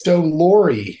So,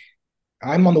 Lori,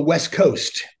 I'm on the West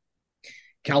Coast,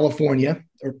 California,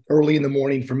 early in the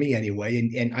morning for me anyway.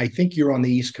 And I think you're on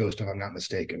the East Coast, if I'm not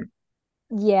mistaken.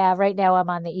 Yeah, right now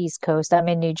I'm on the East Coast. I'm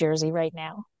in New Jersey right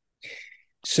now.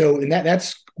 So, and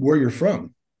that's where you're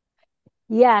from.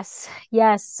 Yes,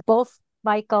 yes. Both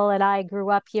Michael and I grew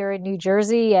up here in New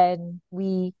Jersey and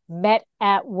we met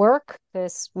at work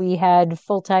because we had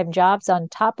full-time jobs on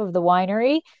top of the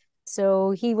winery.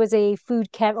 So he was a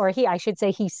I should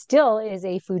say, he still is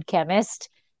a food chemist,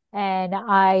 and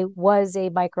I was a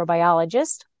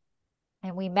microbiologist.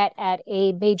 And we met at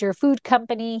a major food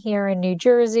company here in New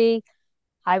Jersey.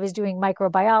 I was doing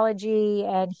microbiology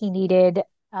and he needed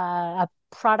a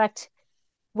product,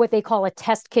 what they call a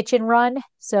test kitchen run.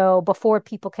 So before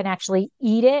people can actually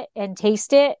eat it and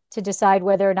taste it to decide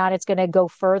whether or not it's going to go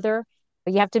further,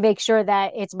 you have to make sure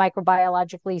that it's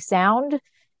microbiologically sound.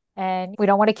 And we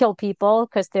don't want to kill people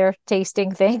because they're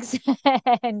tasting things.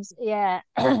 And yeah,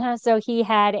 so he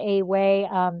had a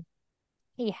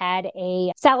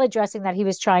salad dressing that he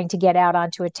was trying to get out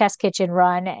onto a test kitchen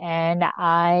run, and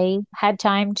I had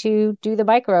time to do the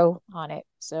micro on it.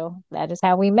 So that is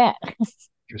how we met.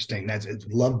 Interesting.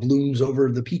 Love blooms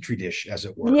over the petri dish, as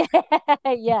it were.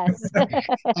 Yeah, yes.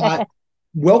 Uh,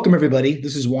 Welcome, everybody.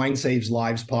 This is Wine Saves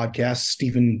Lives podcast.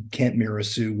 Stephen Kent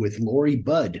Mirasu with Lori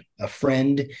Budd, a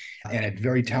friend and a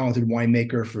very talented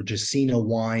winemaker for Dracaena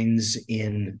Wines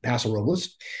in Paso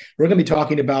Robles. We're going to be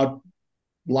talking about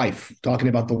life, talking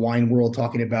about the wine world,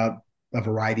 talking about a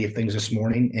variety of things this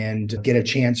morning, and get a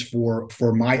chance for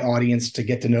my audience to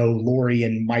get to know Lori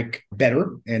and Mike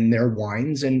better and their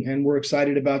wines, and we're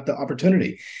excited about the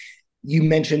opportunity. You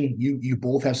mentioned you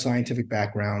both have scientific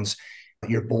backgrounds.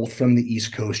 You're both from the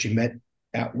East Coast. You met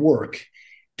at work.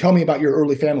 Tell me about your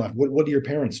early family life. What do your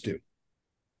parents do?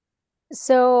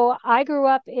 So I grew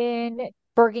up in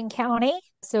Bergen County,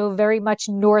 so very much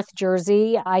North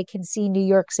Jersey. I can see New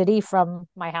York City from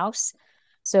my house.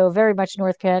 So very much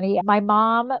North County. My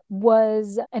mom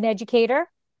was an educator.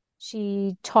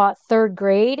 She taught third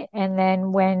grade. And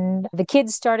then when the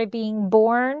kids started being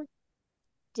born,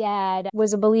 dad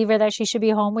was a believer that she should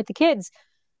be home with the kids.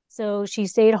 So she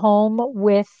stayed home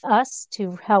with us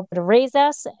to help to raise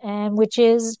us, and which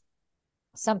is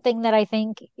something that I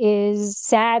think is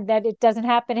sad that it doesn't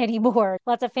happen anymore.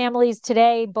 Lots of families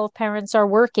today, both parents are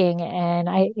working, and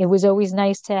it was always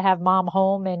nice to have mom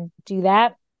home and do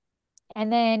that.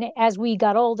 And then as we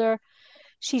got older,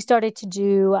 she started to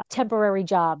do temporary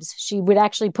jobs. She would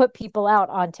actually put people out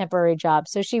on temporary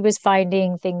jobs. So she was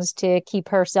finding things to keep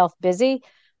herself busy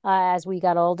as we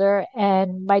got older.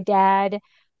 And my dad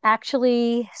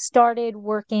actually started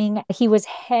working, he was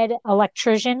head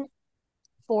electrician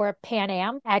for Pan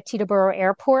Am at Teterboro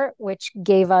Airport, which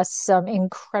gave us some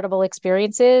incredible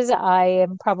experiences. I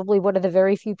am probably one of the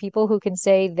very few people who can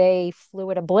say they flew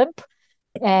in a blimp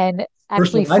and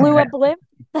First actually one I've flew a met. blimp.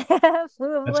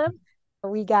 Flew a That's blimp.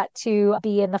 We got to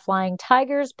be in the Flying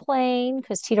Tigers plane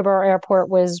because Teterboro Airport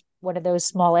was one of those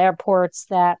small airports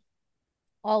that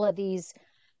all of these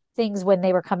things, when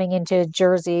they were coming into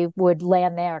Jersey, would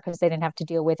land there because they didn't have to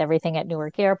deal with everything at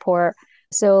Newark Airport.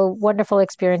 So wonderful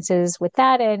experiences with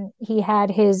that. And he had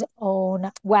his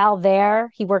own, while there,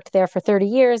 he worked there for 30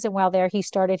 years. And while there, he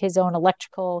started his own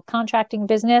electrical contracting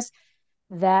business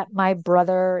that my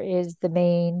brother is the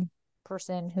main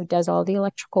person who does all the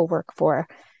electrical work for.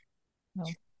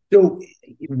 So, so.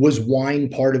 Was wine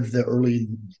part of the early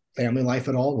family life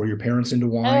at all? Were your parents into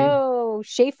wine? oh,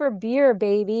 Schaefer beer,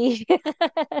 baby.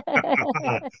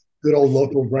 Good old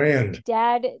local brand.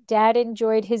 Dad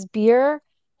enjoyed his beer,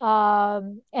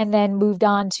 and then moved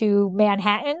on to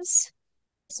Manhattans.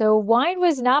 So wine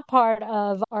was not part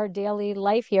of our daily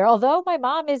life here, although my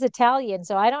mom is Italian,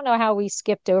 so I don't know how we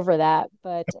skipped over that.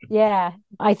 But yeah,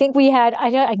 I think we had,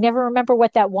 I never remember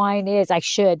what that wine is. I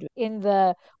should, in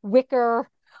the wicker,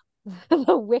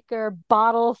 the wicker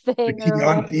bottle The thing or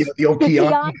whatever. Chianti, the old The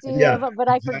Chianti. Chianti, Yeah, but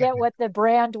I forget exactly. what the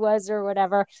brand was or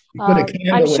whatever. You put a I'm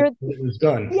candle in sure, it, it was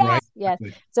done, right? yes, yes.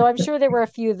 So I'm sure there were a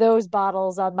few of those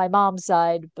bottles on my mom's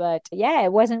side, but yeah,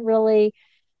 it wasn't really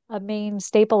a main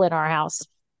staple in our house.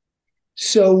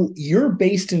 So you're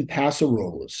based in Paso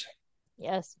Robles.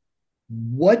 Yes.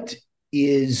 What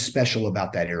is special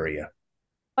about that area?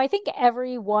 I think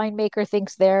every winemaker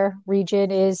thinks their region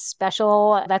is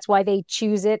special. That's why they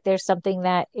choose it. There's something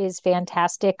that is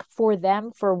fantastic for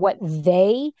them, for what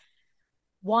they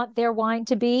want their wine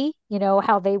to be,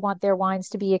 how they want their wines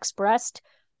to be expressed.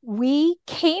 We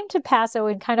came to Paso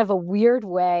in kind of a weird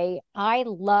way. I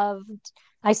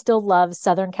still love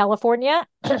Southern California.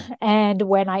 And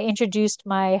when I introduced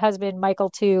my husband, Michael,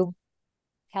 to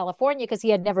California, because he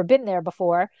had never been there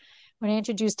before, when I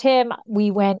introduced him,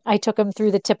 I took him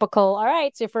through the typical, all right,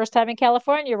 it's your first time in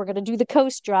California. We're going to do the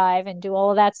coast drive and do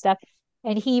all of that stuff.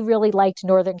 And he really liked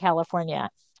Northern California.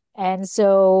 And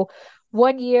so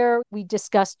one year we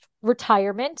discussed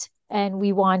retirement and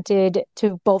we wanted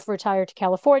to both retire to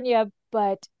California,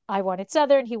 but I wanted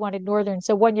Southern, he wanted Northern.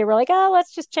 So one year we're like, oh,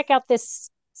 let's just check out this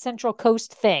Central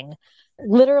Coast thing.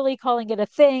 Literally calling it a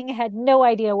thing, had no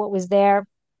idea what was there,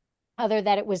 other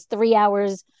than it was 3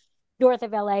 hours north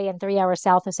of LA and 3 hours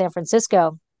south of San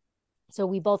Francisco. So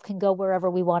we both can go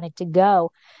wherever we wanted to go.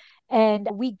 And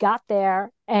we got there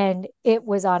and it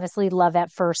was honestly love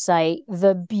at first sight.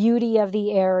 The beauty of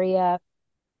the area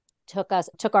took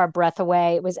our breath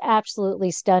away. It was absolutely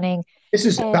stunning. This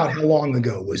is And about how long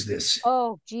ago was this?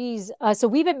 oh, geez. So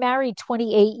we've been married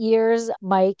 28 years.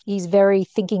 Mike, he's very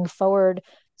thinking forward.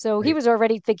 So he Right. was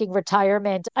already thinking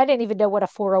retirement. I didn't even know what a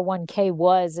 401k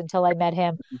was until I met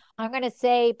him. I'm going to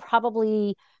say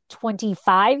probably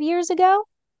 25 years ago.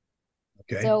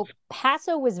 Okay. So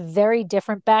Paso was very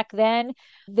different back then.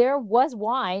 There was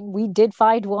wine. We did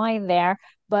find wine there,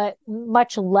 but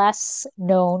much less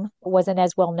known. It wasn't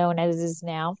as well known as it is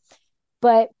now.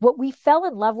 But what we fell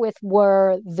in love with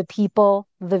were the people,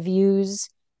 the views,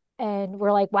 and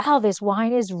we're like, wow, this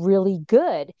wine is really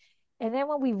good. And then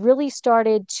when we really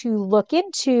started to look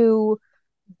into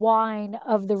wine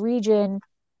of the region,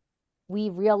 we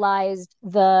realized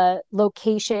the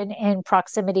location and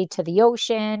proximity to the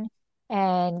ocean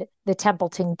and the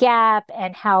Templeton Gap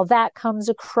and how that comes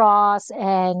across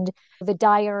and the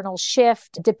diurnal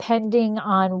shift, depending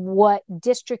on what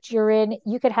district you're in,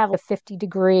 you could have a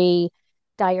 50-degree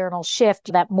diurnal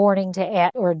shift that morning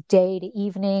to or day to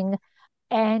evening.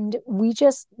 And we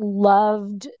just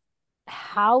loved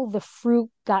how the fruit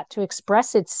got to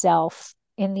express itself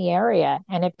in the area.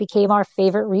 And it became our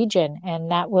favorite region.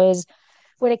 And that was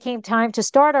when it came time to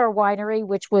start our winery,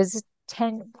 which was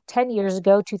 10 years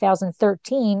ago,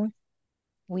 2013,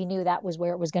 we knew that was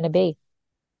where it was going to be.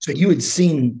 So you had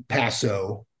seen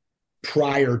Paso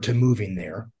prior to moving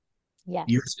there. You're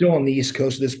Yes. still on the East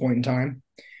Coast at this point in time.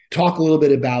 Talk a little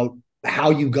bit about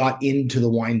how you got into the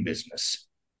wine business.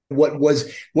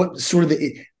 What sort of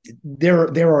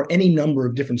there are any number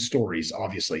of different stories,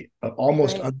 obviously,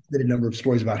 almost Right. unlimited number of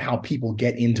stories about how people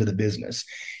get into the business.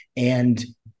 And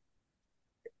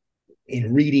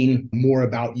in reading more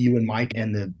about you and Mike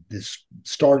and the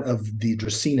start of the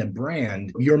Dracaena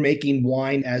brand, you're making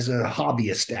wine as a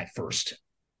hobbyist at first,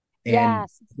 and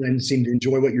Yes. then seem to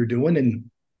enjoy what you're doing and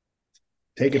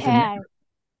take it from there. Yeah.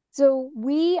 So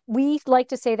we like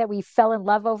to say that we fell in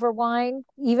love over wine,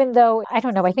 even though I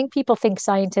don't know. I think people think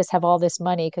scientists have all this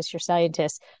money because you're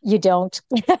scientists. You don't.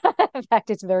 In fact,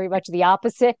 it's very much the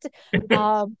opposite.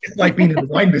 Um, It's like being in the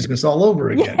wine business all over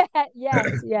again. yeah,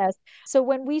 yes, yes. So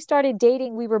when we started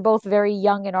dating, we were both very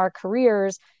young in our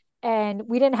careers and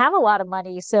we didn't have a lot of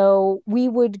money. So we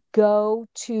would go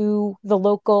to the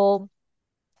local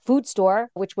food store,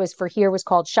 which was for here was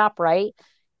called ShopRite.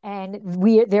 And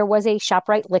there was a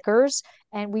ShopRite Liquors,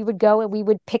 and we would go and we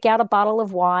would pick out a bottle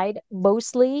of wine,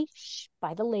 mostly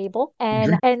by the label.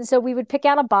 Okay. And so we would pick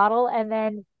out a bottle, and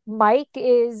then Mike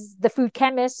is the food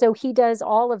chemist, so he does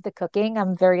all of the cooking.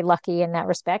 I'm very lucky in that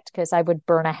respect because I would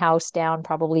burn a house down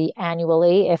probably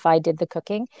annually if I did the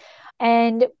cooking.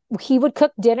 And he would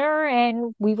cook dinner,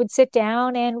 and we would sit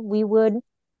down and we would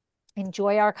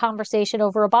enjoy our conversation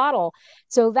over a bottle.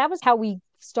 So that was how we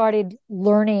started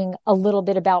learning a little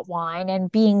bit about wine.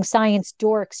 And being science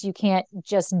dorks, you can't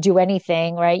just do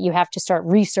anything, right? You have to start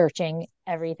researching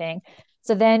everything.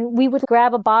 So then we would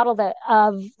grab a bottle that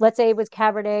of, let's say it was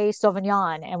Cabernet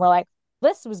Sauvignon, and we're like,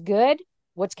 this was good.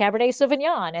 What's Cabernet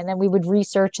Sauvignon? And then we would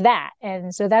research that.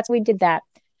 And so that's we did that.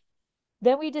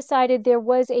 Then we decided there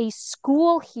was a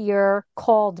school here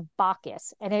called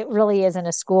Bacchus, and it really isn't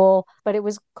a school, but it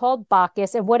was called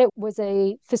Bacchus. And what it was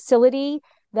a facility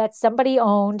that somebody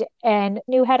owned and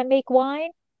knew how to make wine.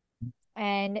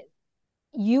 And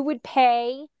you would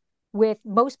pay with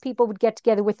most people would get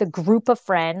together with a group of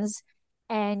friends,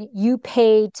 and you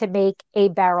paid to make a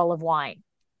barrel of wine.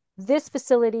 This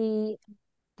facility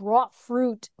brought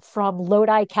fruit from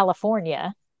Lodi,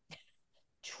 California,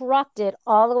 trucked it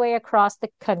all the way across the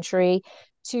country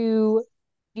to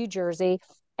New Jersey,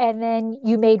 and then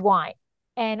you made wine.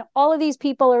 And all of these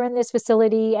people are in this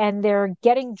facility and they're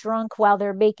getting drunk while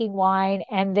they're making wine.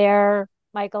 And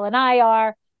Michael and I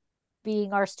are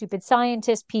being our stupid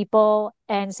scientist people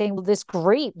and saying, well, these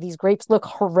grapes look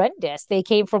horrendous. They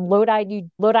came from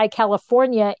Lodi,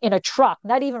 California in a truck,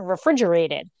 not even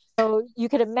refrigerated. So you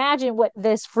could imagine what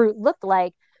this fruit looked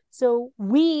like. So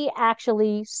we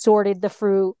actually sorted the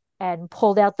fruit and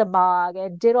pulled out the mog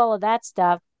and did all of that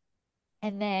stuff.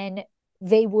 And then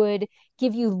they would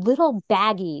give you little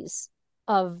baggies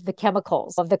of the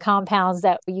chemicals, of the compounds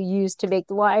that you use to make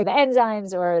the wine, the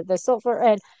enzymes or the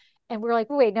sulfur. And we're like,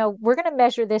 wait, no, we're going to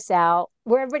measure this out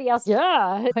where everybody else,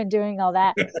 yeah, and doing all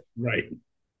that. Right.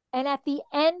 And at the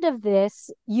end of this,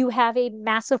 you have a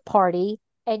massive party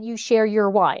and you share your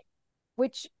wine,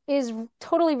 which is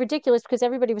totally ridiculous because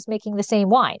everybody was making the same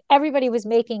wine. Everybody was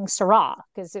making Syrah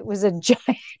because it was a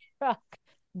giant truck.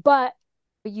 But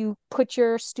you put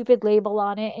your stupid label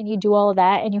on it and you do all of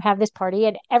that and you have this party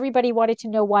and everybody wanted to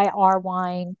know why our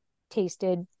wine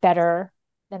tasted better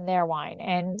than their wine.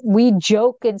 And we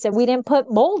joke and said we didn't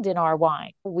put mold in our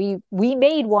wine. We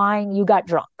made wine, you got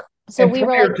drunk. So And we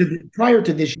were like, prior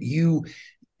to this, you,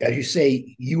 as you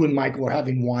say, you and Michael are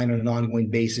having wine on an ongoing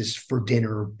basis for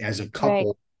dinner as a right.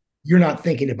 couple. You're not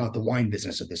thinking about the wine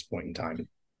business at this point in time.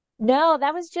 No,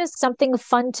 that was just something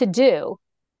fun to do.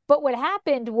 But what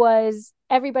happened was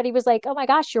everybody was like, oh my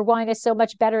gosh, your wine is so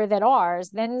much better than ours.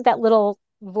 Then that little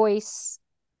voice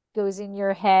goes in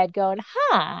your head going,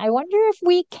 I wonder if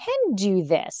we can do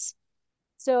this.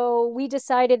 So we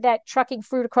decided that trucking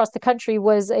fruit across the country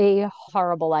was a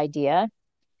horrible idea.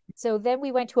 So then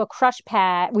we went to a crush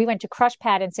pad. We went to Crush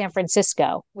Pad in San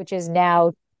Francisco, which is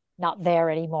now not there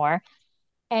anymore.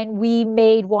 And we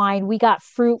made wine. We got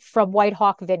fruit from White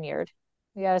Hawk Vineyard.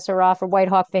 We got a Syrah from White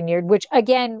Hawk Vineyard, which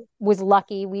again was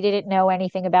lucky. We didn't know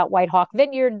anything about White Hawk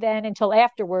Vineyard then until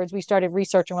afterwards we started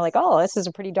researching. We're like, oh, this is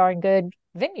a pretty darn good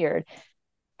vineyard.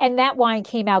 And that wine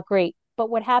came out great. But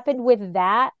what happened with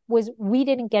that was we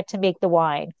didn't get to make the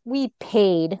wine. We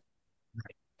paid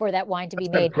for that wine to be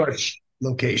That made. crush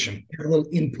location, a little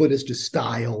input as to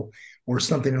style or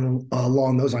something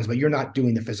along those lines, but you're not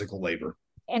doing the physical labor.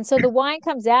 And so the wine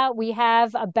comes out. We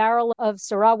have a barrel of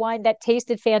Syrah wine that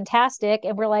tasted fantastic.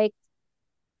 And we're like,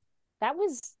 that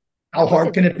was How that hard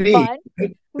wasn't can it be? fun.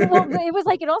 Well, it was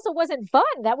like it also wasn't fun.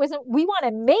 That wasn't we want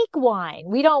to make wine.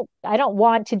 I don't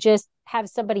want to just have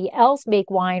somebody else make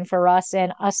wine for us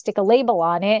and us stick a label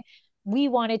on it. We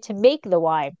wanted to make the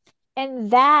wine.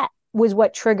 And that was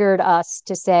what triggered us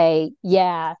to say,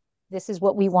 yeah, this is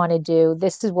what we want to do.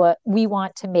 This is what we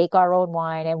want to make our own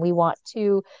wine and we want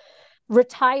to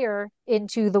retire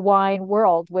into the wine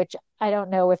world, which I don't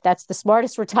know if that's the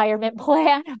smartest retirement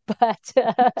plan,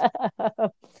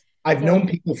 but I've so known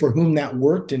people for whom that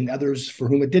worked and others for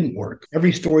whom it didn't work.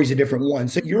 Every story is a different one.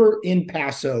 So you're in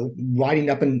Paso, riding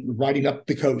up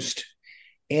the coast,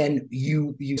 and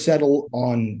you settle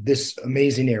on this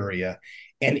amazing area.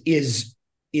 And is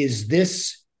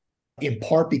this in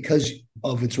part because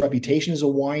of its reputation as a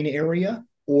wine area,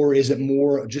 or is it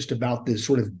more just about the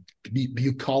sort of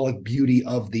bucolic beauty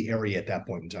of the area at that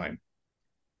point in time?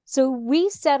 So we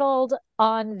settled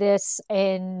on this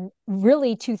in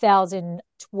really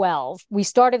 2012. We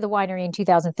started the winery in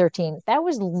 2013. That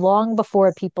was long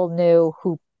before people knew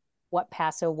who what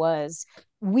Paso was.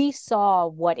 We saw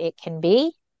what it can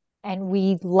be and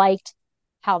we liked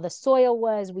how the soil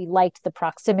was, we liked the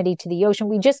proximity to the ocean.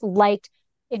 We just liked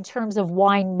in terms of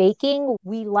wine making,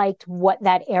 we liked what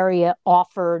that area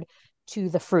offered to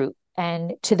the fruit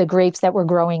and to the grapes that were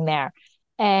growing there.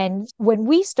 And when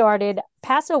we started,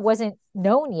 Paso wasn't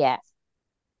known yet.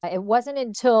 It wasn't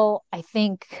until I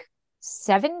think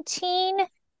 17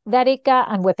 that it got,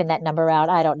 I'm whipping that number out,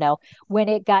 I don't know, when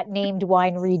it got named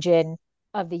wine region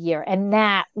of the year. And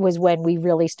that was when we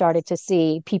really started to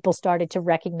see people started to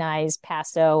recognize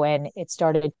Paso and it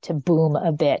started to boom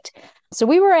a bit. So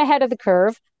we were ahead of the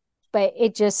curve, but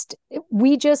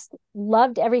we just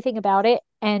loved everything about it.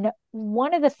 And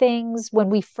one of the things when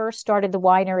we first started the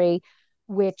winery,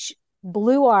 which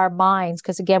blew our minds,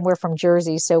 because again, we're from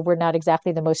Jersey, so we're not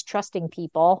exactly the most trusting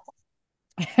people,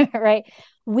 right?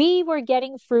 We were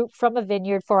getting fruit from a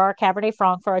vineyard for our Cabernet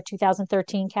Franc, for our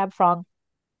 2013 Cab Franc,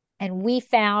 and we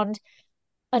found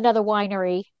another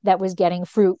winery that was getting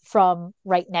fruit from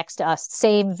right next to us,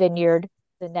 same vineyard,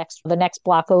 the next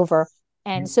block over.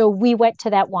 And so we went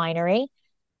to that winery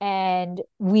and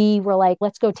we were like,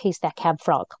 let's go taste that Cab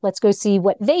Franc. Let's go see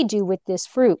what they do with this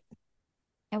fruit.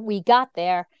 And we got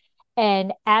there.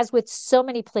 And as with so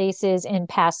many places in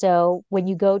Paso, when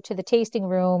you go to the tasting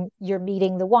room, you're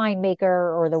meeting the winemaker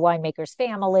or the winemaker's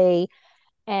family.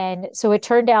 And so it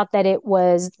turned out that it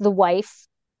was the wife,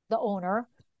 the owner,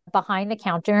 behind the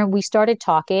counter. And we started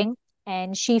talking.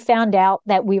 And she found out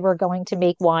that we were going to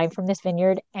make wine from this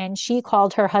vineyard. And she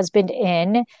called her husband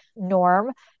in,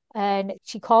 Norm, and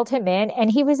she called him in.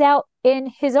 And he was out in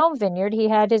his own vineyard. He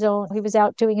was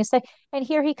out doing his thing. And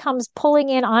here he comes pulling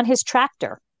in on his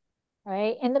tractor,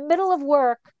 right? In the middle of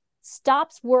work,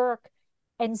 stops work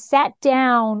and sat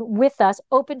down with us,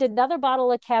 opened another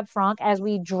bottle of Cab Franc as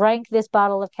we drank this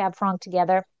bottle of Cab Franc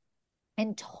together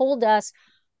and told us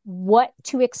what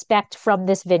to expect from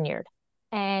this vineyard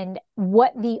and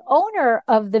what the owner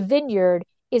of the vineyard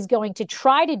is going to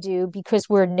try to do because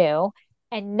we're new,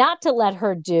 and not to let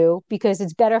her do because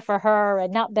it's better for her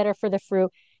and not better for the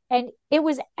fruit. And it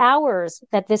was hours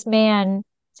that this man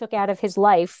took out of his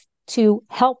life to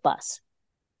help us.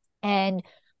 And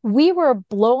we were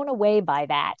blown away by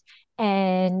that.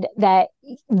 And that,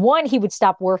 one, he would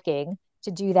stop working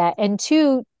to do that. And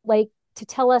two, like, to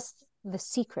tell us the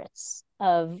secrets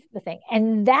of the thing.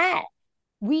 And that,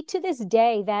 we to this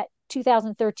day, that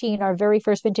 2013, our very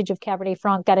first vintage of Cabernet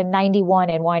Franc, got a 91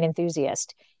 in Wine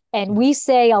Enthusiast. And we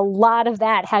say a lot of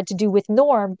that had to do with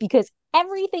Norm, because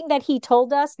everything that he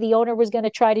told us the owner was going to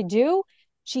try to do,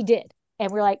 she did.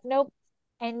 And we're like, nope.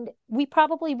 And we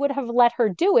probably would have let her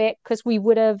do it because we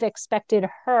would have expected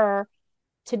her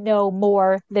to know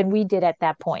more than we did at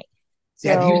that point.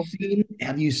 So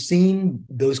Have you seen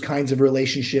those kinds of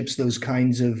relationships, those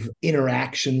kinds of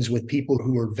interactions with people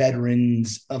who are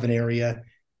veterans of an area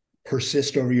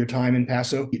persist over your time in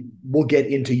Paso? We'll get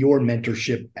into your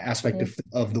mentorship aspect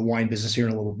of the wine business here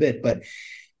in a little bit, but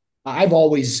I've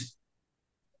always,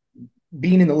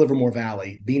 being in the Livermore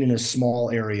Valley, being in a small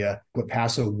area, what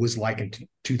Paso was like in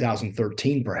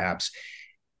 2013, perhaps,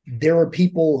 there are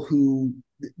people who,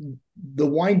 the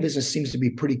wine business seems to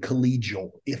be pretty collegial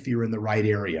if you're in the right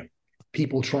area.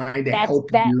 People trying to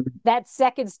help you. That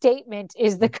second statement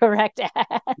is the correct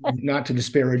Not to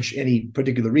disparage any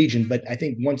particular region, but I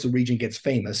think once a region gets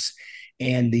famous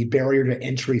and the barrier to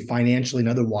entry financially and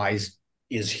otherwise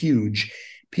is huge,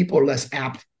 people are less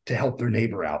apt to help their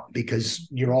neighbor out because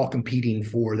you're all competing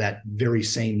for that very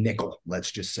same nickel,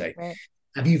 let's just say. Right.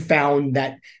 Have you found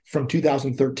that from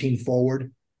 2013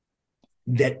 forward,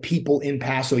 that people in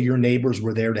Paso, your neighbors,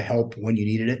 were there to help when you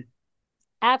needed it?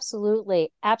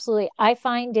 Absolutely. Absolutely. I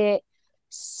find it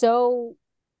so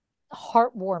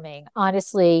heartwarming,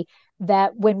 honestly,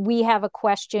 that when we have a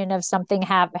question of something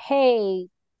hey,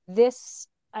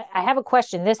 I have a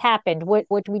question, this happened, what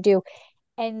do we do?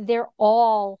 And they're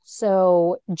all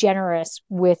so generous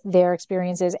with their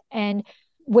experiences. And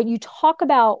when you talk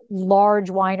about large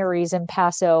wineries in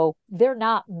Paso, they're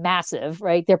not massive,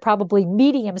 right? They're probably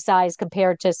medium sized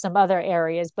compared to some other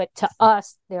areas, but to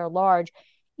us, they're large.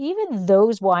 Even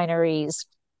those wineries,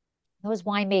 those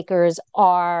winemakers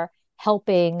are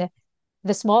helping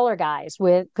the smaller guys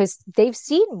with, because they've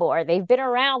seen more, they've been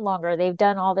around longer, they've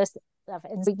done all this stuff.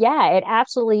 And so, yeah,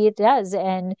 it does.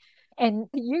 And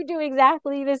you do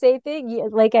exactly the same thing.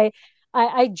 Like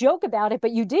I joke about it,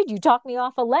 but you talked me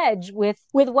off a ledge with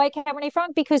White Cabernet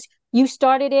Franc because you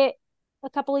started it a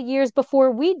couple of years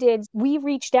before we did. We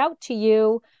reached out to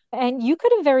you, and you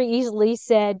could have very easily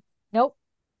said, nope,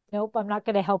 nope, I'm not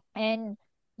going to help. And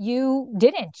you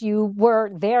didn't. You were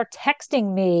there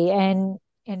texting me and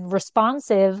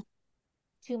responsive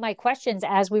to my questions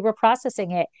as we were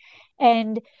processing it.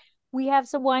 And we have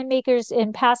some winemakers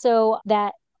in Paso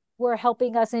that were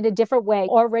helping us in a different way,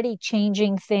 already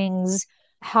changing things,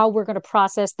 how we're going to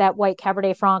process that white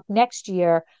Cabernet Franc next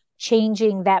year,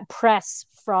 changing that press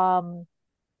from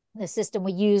the system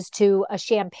we use to a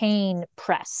champagne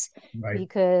press, Right.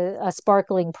 because a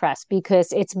sparkling press,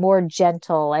 because it's more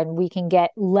gentle and we can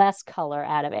get less color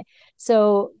out of it.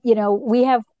 So, we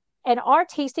have, and our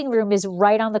tasting room is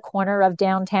right on the corner of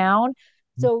downtown.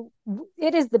 So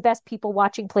it is the best people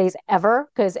watching place ever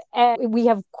because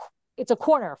it's a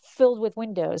corner filled with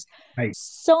windows. Right.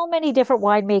 So many different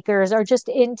winemakers are just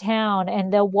in town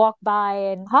and they'll walk by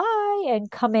and hi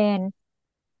and come in,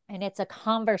 and it's a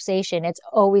conversation. It's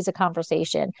always a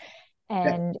conversation.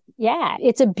 And yeah,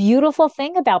 it's a beautiful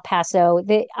thing about Paso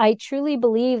that I truly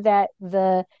believe that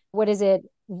what is it?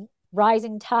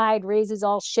 Rising tide raises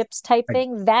all ships type Right.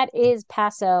 thing. That is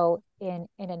Paso in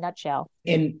a nutshell.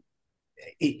 And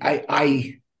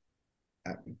I'm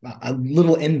a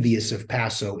little envious of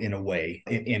Paso in a way,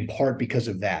 in part because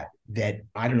of that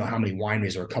I don't know how many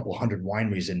wineries, or a couple hundred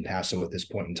wineries in Paso at this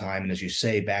point in time. And as you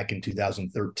say, back in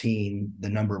 2013, the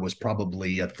number was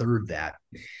probably a third that.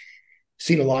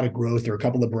 Seen a lot of growth. There are a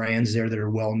couple of brands there that are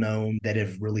well known that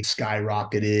have really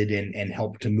skyrocketed and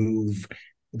helped to move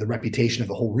the reputation of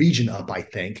the whole region up, I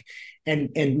think. And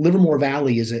Livermore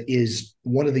Valley is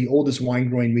one of the oldest wine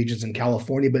growing regions in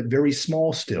California, but very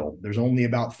small still. There's only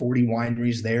about 40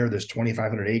 wineries there. There's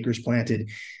 2,500 acres planted.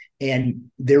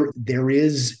 And there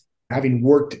is, having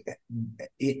worked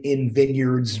in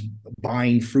vineyards,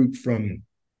 buying fruit from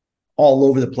all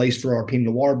over the place for our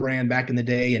Pinot Noir brand back in the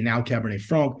day, and now Cabernet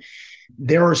Franc,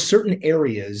 there are certain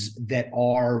areas that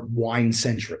are wine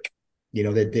centric.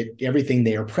 That everything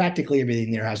there, practically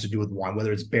everything there, has to do with wine,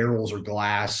 whether it's barrels or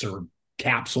glass or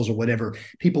capsules or whatever,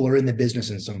 people are in the business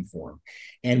in some form.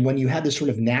 And when you have this sort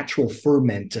of natural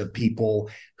ferment of people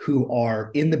who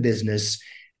are in the business,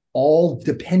 all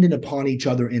dependent upon each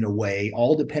other in a way,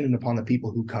 all dependent upon the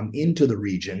people who come into the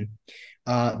region,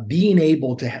 being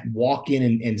able to walk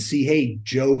in and see, hey,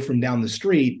 Joe from down the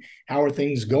street, how are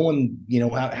things going?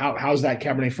 How's that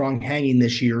Cabernet Franc hanging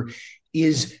this year?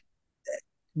 Is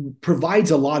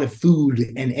provides a lot of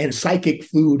food and psychic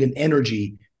food and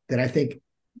energy that I think,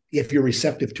 if you're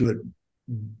receptive to it,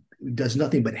 does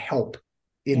nothing but help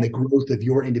in the growth of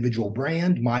your individual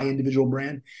brand, my individual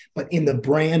brand, but in the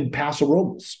brand Paso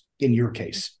Robles in your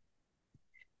case.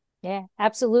 Yeah,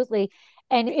 absolutely.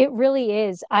 And it really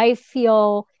is. I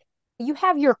feel you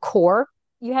have your core.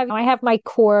 I have my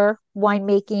core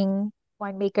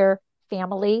winemaker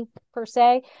family per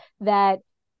se, that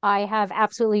I have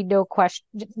absolutely no question,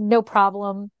 no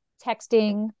problem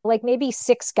texting, like maybe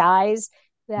six guys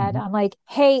that I'm like,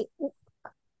 hey,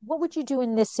 what would you do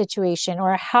in this situation?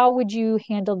 Or how would you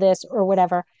handle this or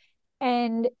whatever?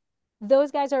 And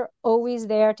those guys are always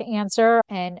there to answer.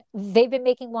 And they've been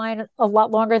making wine a lot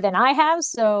longer than I have.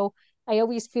 So I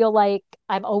always feel like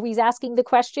I'm always asking the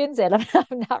questions and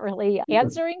I'm not really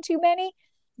answering too many.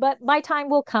 But my time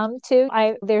will come too.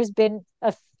 There's been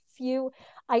a few.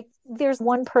 There's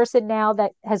one person now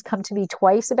that has come to me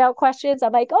twice about questions.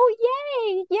 I'm like, oh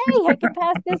yay, yay, I can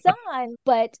pass this on.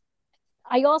 But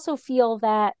I also feel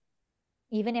that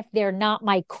even if they're not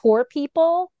my core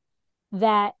people,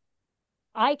 that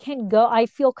I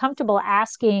feel comfortable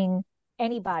asking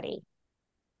anybody,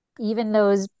 even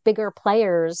those bigger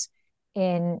players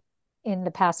in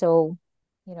the Paso,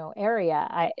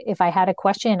 area. If I had a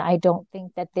question, I don't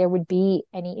think that there would be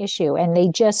any issue. And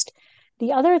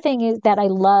the other thing is that I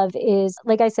love is,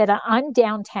 like I said, I'm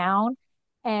downtown,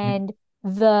 and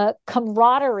the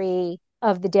camaraderie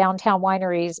of the downtown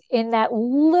wineries in that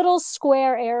little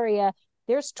square area,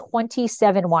 there's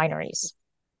 27 wineries.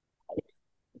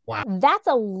 Wow. That's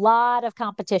a lot of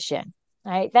competition,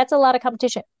 right? That's a lot of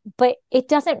competition, but it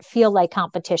doesn't feel like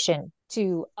competition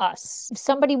to us.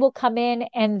 Somebody will come in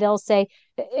and they'll say,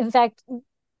 in fact,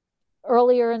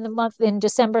 earlier in the month in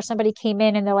December, somebody came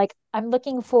in and they're like, I'm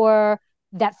looking for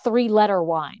that 3-letter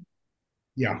wine.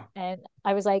 Yeah. And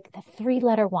I was like, the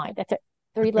 3-letter wine, that's a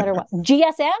 3-letter wine.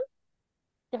 GSM?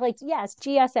 They're like, yes,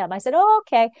 GSM. I said, oh,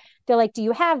 okay. They're like, do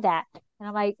you have that? And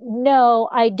I'm like, no,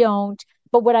 I don't.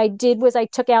 But what I did was I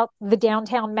took out the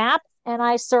downtown map and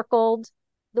I circled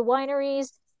the wineries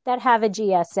that have a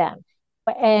GSM.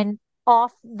 And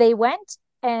off they went,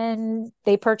 and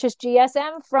they purchased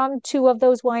GSM from two of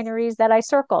those wineries that I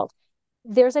circled.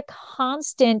 There's a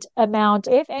constant amount.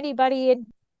 If anybody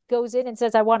goes in and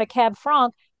says, I want a Cab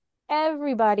Franc,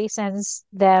 everybody sends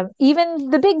them,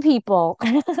 even the big people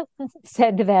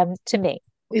send them to me.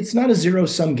 It's not a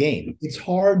zero-sum game. It's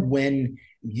hard when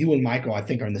you and Michael, I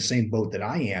think, are in the same boat that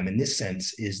I am in this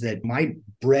sense, is that my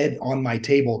bread on my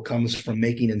table comes from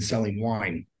making and selling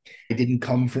wine. I didn't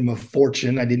come from a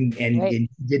fortune. I didn't, and Right. it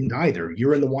didn't either.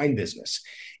 You're in the wine business.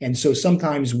 And so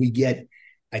sometimes we get,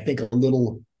 I think, a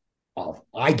little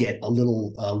I get a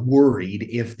little worried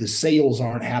if the sales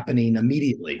aren't happening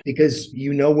immediately, because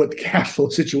you know what the cash flow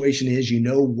situation is, you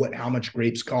know how much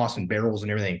grapes cost and barrels and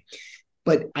everything.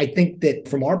 But I think that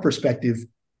from our perspective,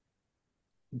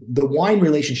 the wine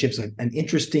relationship is an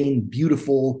interesting,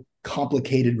 beautiful,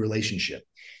 complicated relationship.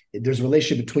 There's a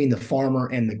relationship between the farmer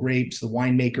and the grapes, the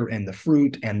winemaker and the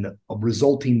fruit, and the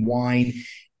resulting wine.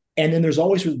 And then there's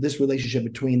always this relationship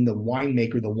between the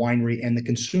winemaker, the winery, and the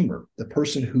consumer, the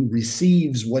person who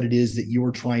receives what it is that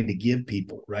you're trying to give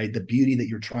people, right? The beauty that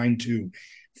you're trying to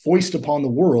foist upon the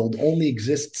world only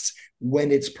exists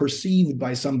when it's perceived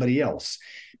by somebody else.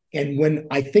 And when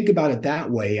I think about it that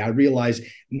way, I realize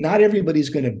not everybody's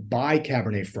going to buy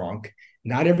Cabernet Franc.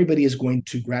 Not everybody is going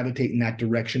to gravitate in that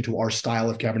direction to our style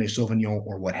of Cabernet Sauvignon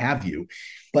or what have you.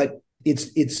 But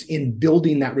it's in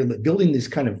building these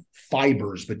kind of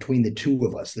fibers between the two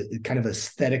of us, the kind of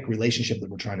aesthetic relationship that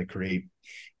we're trying to create,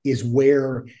 is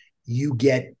where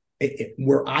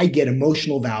I get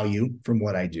emotional value from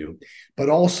what I do, but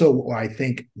also I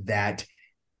think that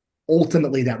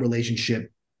ultimately that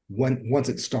relationship, once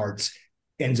it starts,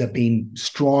 ends up being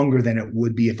stronger than it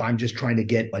would be if I'm just trying to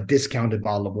get a discounted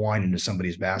bottle of wine into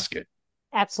somebody's basket.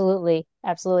 Absolutely.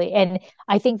 Absolutely. And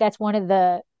I think that's one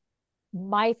of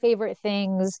my favorite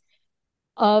things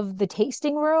of the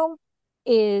tasting room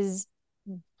is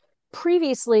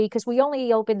previously, because we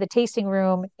only opened the tasting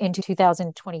room into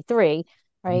 2023,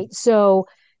 right? So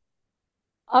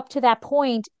up to that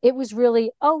point, it was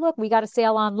really, oh, look, we got a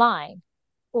sale online,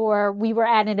 or we were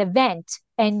at an event.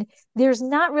 And there's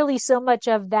not really so much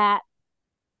of that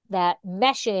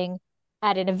meshing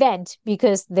at an event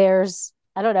because there's,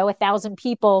 I don't know, 1,000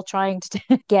 people trying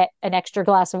to get an extra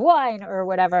glass of wine or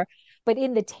whatever. But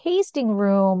in the tasting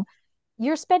room,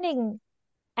 you're spending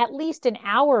at least an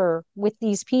hour with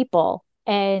these people.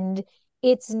 And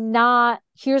it's not,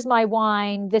 here's my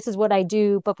wine, this is what I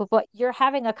do, but you're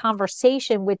having a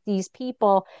conversation with these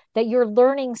people that you're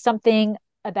learning something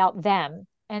about them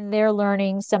and they're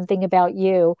learning something about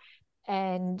you.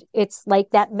 And it's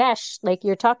like that mesh, like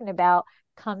you're talking about,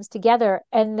 comes together.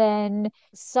 And then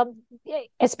some,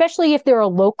 especially if they're a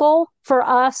local, for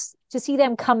us to see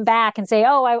them come back and say,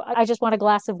 oh, I just want a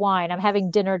glass of wine. I'm having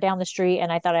dinner down the street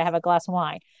and I thought I have a glass of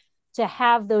wine. To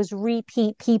have those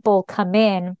repeat people come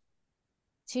in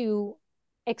to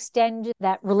extend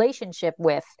that relationship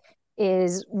with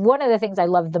is one of the things I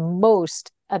love the most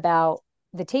about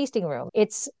the tasting room.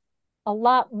 It's a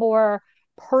lot more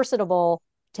personable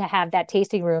to have that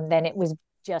tasting room than it was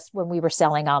just when we were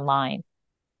selling online.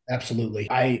 Absolutely.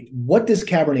 What does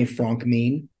Cabernet Franc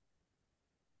mean?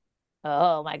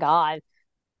 Oh my God.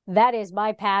 That is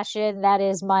my passion. That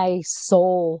is my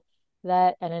soul.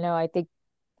 That, I don't know, I think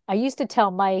I used to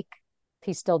tell Mike,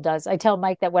 he still does. I tell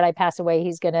Mike that when I pass away,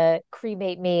 he's going to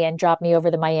cremate me and drop me over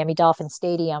the Miami Dolphin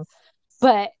Stadium.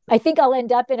 But I think I'll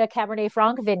end up in a Cabernet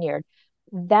Franc vineyard.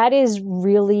 That is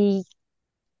really,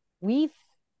 we've,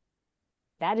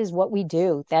 that is what we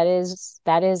do. That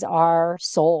is our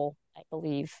soul, I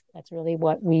believe. That's really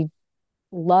what we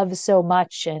love so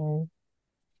much. And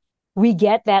we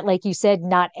get that, like you said,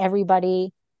 not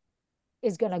everybody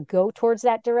is going to go towards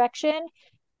that direction.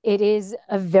 It is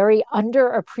a very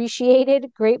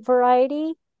underappreciated grape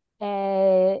variety.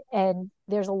 And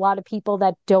there's a lot of people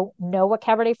that don't know what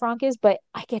Cabernet Franc is, but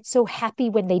I get so happy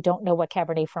when they don't know what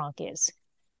Cabernet Franc is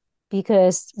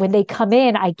because when they come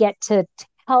in, I get to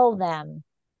tell them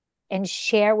and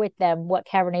share with them what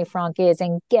Cabernet Franc is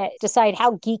and get decide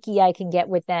how geeky I can get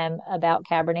with them about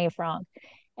Cabernet Franc.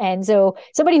 And so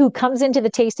somebody who comes into the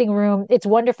tasting room, it's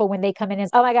wonderful when they come in and,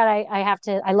 oh my God, I have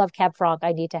to, I love Cab Franc.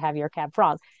 I need to have your Cab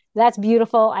Franc. That's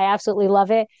beautiful. I absolutely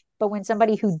love it. But when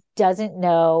somebody who doesn't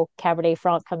know Cabernet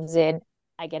Franc comes in,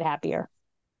 I get happier.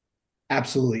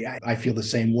 Absolutely. I feel the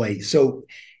same way. So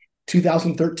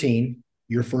 2013,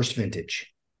 your first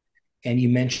vintage. And you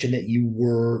mentioned that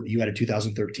you had a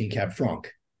 2013 Cab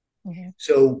Franc. Mhm.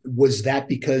 So was that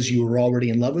because you were already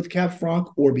in love with Cab Franc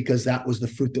or because that was the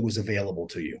fruit that was available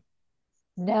to you?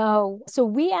 No. So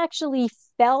we actually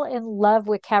fell in love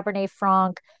with Cabernet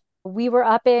Franc. We were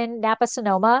up in Napa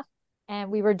Sonoma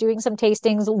and we were doing some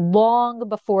tastings long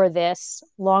before this,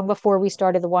 long before we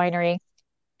started the winery.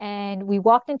 And we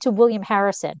walked into William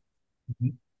Harrison,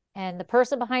 Mhm. and the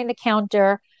person behind the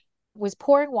counter was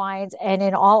pouring wines. And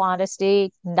in all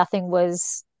honesty, nothing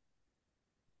was,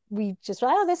 we just,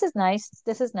 oh, this is nice.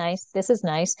 This is nice. This is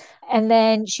nice. And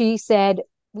then she said,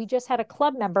 we just had a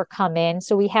club member come in.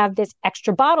 So we have this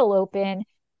extra bottle open.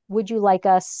 Would you like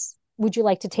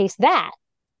to taste that?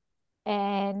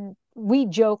 And we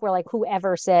joke, we're like,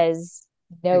 whoever says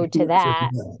no to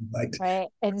that. Right. Right.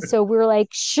 And so we were like,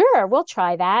 sure, we'll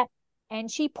try that. And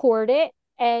she poured it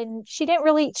and she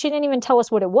didn't even tell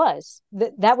us what it was.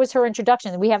 That was her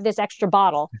introduction. We have this extra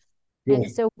bottle. And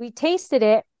Cool. so we tasted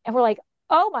it and we're like,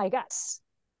 oh my gosh,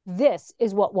 this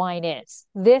is what wine is.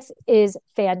 This is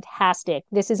fantastic.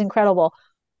 This is incredible.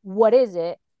 What is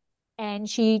it? And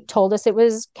she told us it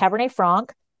was Cabernet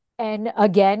Franc. And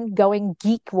again, going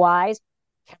geek wise,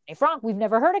 Cabernet Franc, we've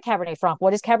never heard of Cabernet Franc.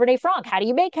 What is Cabernet Franc? How do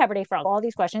you make Cabernet Franc? All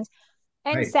these questions.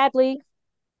 And Right. sadly,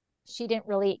 she didn't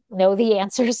really know the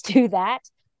answers to that.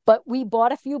 But we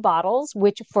bought a few bottles,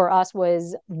 which for us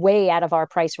was way out of our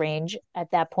price range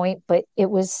at that point. But it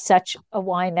was such a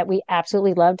wine that we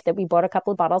absolutely loved that we bought a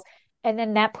couple of bottles. And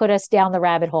then that put us down the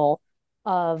rabbit hole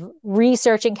of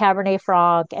researching Cabernet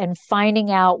Franc and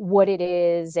finding out what it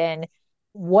is and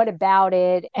what about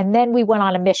it. And then we went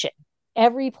on a mission.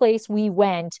 Every place we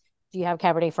went, do you have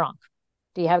Cabernet Franc?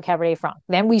 Do you have Cabernet Franc?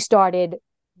 Then we started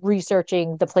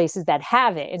researching the places that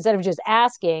have it. Instead of just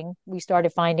asking, we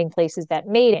started finding places that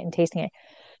made it and tasting it.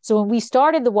 So when we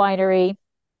started the winery,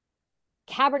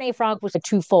 Cabernet Franc was a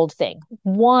twofold thing.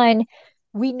 One,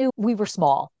 we knew we were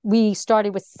small. We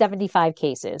started with 75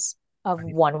 cases of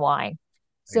Right. one wine. Right.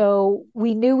 So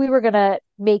we knew we were going to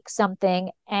make something.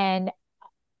 And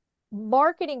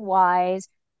marketing wise,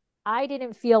 I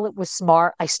didn't feel it was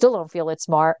smart. I still don't feel it's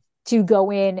smart to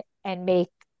go in and make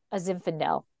a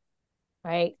Zinfandel,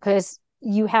 right? Because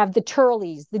you have the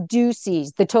Turleys, the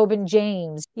Duceys, the Tobin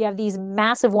James. You have these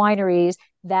massive wineries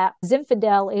that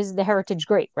Zinfandel is the heritage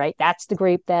grape, right? That's the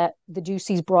grape that the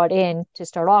Duceys brought in to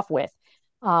start off with.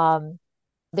 Um,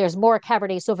 There's more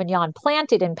Cabernet Sauvignon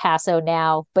planted in Paso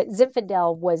now, but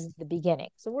Zinfandel was the beginning.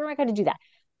 So we're not going to do that.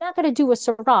 Not going to do a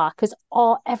Syrah because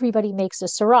everybody makes a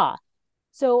Syrah.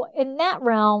 So in that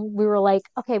realm, we were like,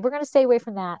 okay, we're going to stay away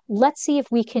from that. Let's see if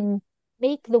we can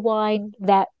make the wine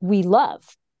that we love.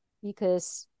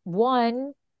 Because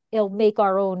one, it'll make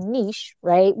our own niche,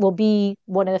 right? We'll be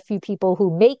one of the few people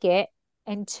who make it.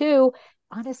 And two,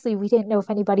 honestly, we didn't know if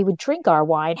anybody would drink our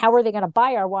wine. How are they going to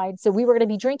buy our wine? So we were going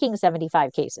to be drinking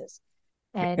 75 cases.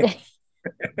 And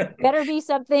better be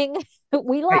something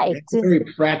we Right. liked. That's very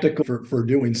practical for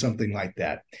doing something like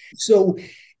that. So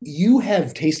you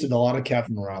have tasted a lot of Cab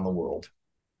from around the world.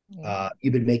 Yeah.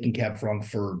 You've been making Cab Franc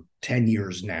for 10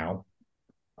 years now,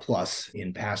 plus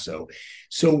in Paso.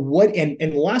 So what, and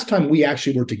the last time we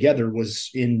actually were together was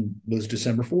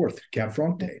December 4th, Cab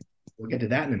Franc Day. We'll get to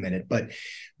that in a minute, but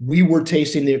we were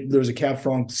tasting there was a Cab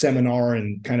Franc seminar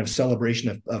and kind of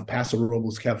celebration of Paso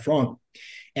Robles Cab Franc.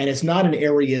 And it's not an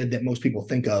area that most people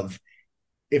think of.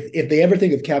 If they ever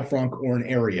think of Cab Franc or an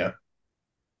area,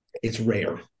 it's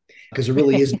rare because there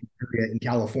really is an area in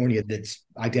California that's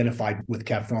identified with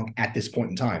Cab Franc at this point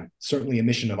in time. Certainly a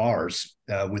mission of ours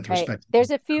with Right. respect.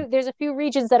 There's a few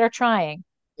regions that are trying.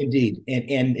 Indeed,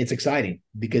 and it's exciting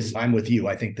because I'm with you.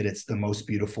 I think that it's the most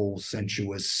beautiful,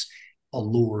 sensuous,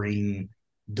 alluring,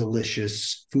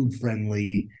 delicious, food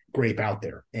friendly grape out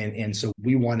there, and so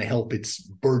we want to help its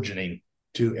burgeoning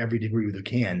to every degree we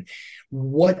can.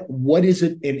 What is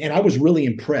it? And I was really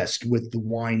impressed with the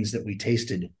wines that we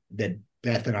tasted that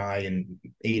Beth and I and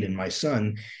Aiden, my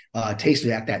son,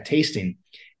 tasted at that tasting.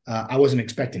 I wasn't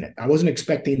expecting it. I wasn't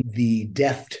expecting the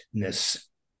deftness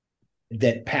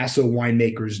that Paso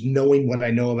winemakers, knowing what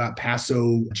I know about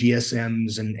Paso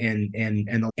GSMs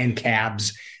and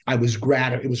cabs,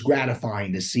 it was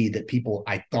gratifying to see that people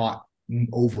I thought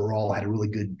overall had a really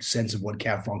good sense of what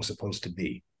Cab Franc's supposed to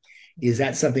be. Is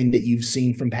that something that you've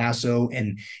seen from Paso?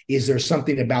 And is there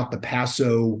something about the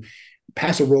Paso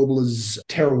Robles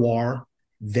terroir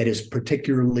that is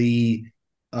particularly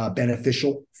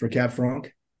beneficial for Cab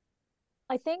Franc?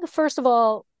 I think, first of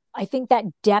all, I think that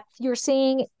depth you're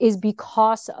seeing is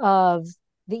because of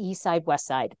the east side, west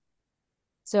side.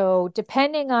 So,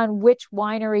 depending on which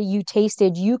winery you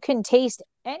tasted, you can taste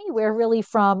anywhere really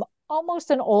from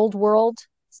almost an old world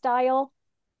style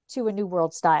to a new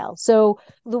world style. So,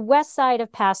 the west side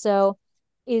of Paso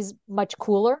is much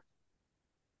cooler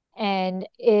and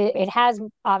it has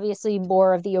obviously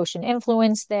more of the ocean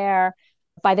influence there.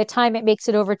 By the time it makes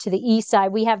it over to the east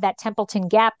side, we have that Templeton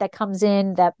Gap that comes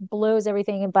in that blows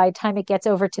everything. And by the time it gets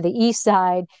over to the east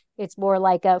side, it's more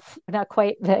like not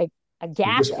quite like a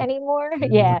gap anymore.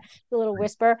 Yeah, the little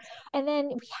whisper. And then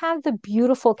we have the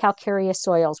beautiful calcareous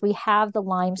soils. We have the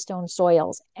limestone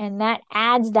soils, and that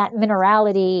adds that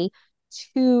minerality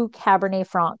to Cabernet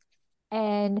Franc.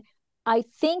 And I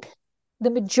think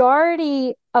the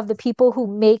majority of the people who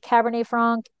make Cabernet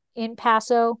Franc in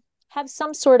Paso have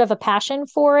some sort of a passion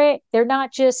for it. They're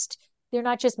not just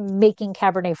making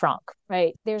Cabernet Franc,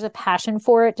 right? There's a passion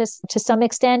for it just to some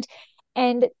extent.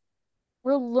 And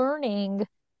we're learning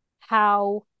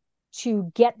how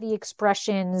to get the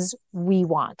expressions we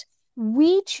want.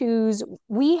 We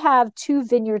have two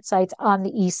vineyard sites on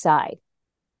the east side.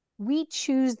 We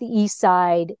choose the east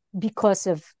side because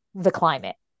of the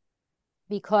climate,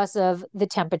 because of the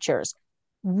temperatures.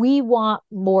 We want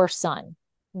more sun.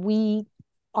 We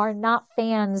are not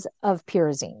fans of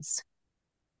pyrazines.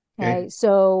 Okay.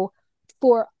 So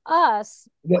for us,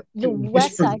 the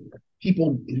west For side.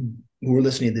 people who are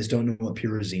listening to this don't know what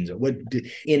pyrazines are. What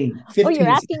in Oh, you're 15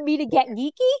 asking me to get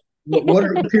geeky? what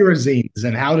are pyrazines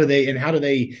and how do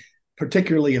they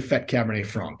particularly affect Cabernet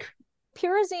Franc?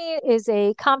 Pyrazine is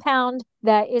a compound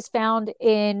that is found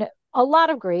in a lot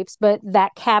of grapes, but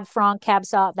that Cab Franc, Cab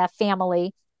Sauv, that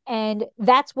family. And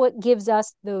that's what gives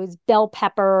us those bell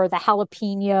pepper, the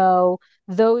jalapeno,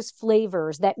 those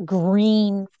flavors, that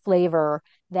green flavor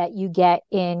that you get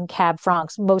in Cab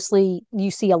Francs. Mostly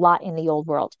you see a lot in the old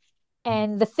world.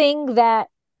 And the thing that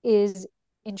is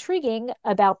intriguing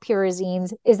about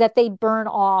pyrazines is that they burn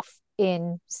off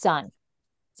in sun.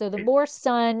 So the more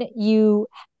sun you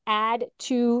add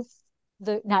to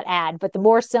not add, but the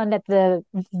more sun that the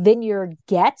vineyard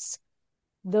gets,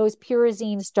 those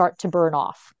pyrazines start to burn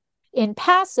off. In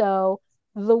Paso,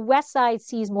 the west side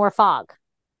sees more fog.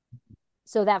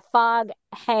 So that fog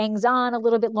hangs on a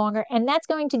little bit longer, and that's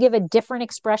going to give a different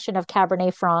expression of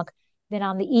Cabernet Franc than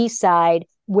on the east side,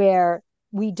 where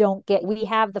we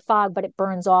have the fog, but it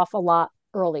burns off a lot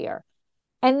earlier.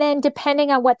 And then depending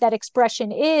on what that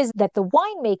expression is that the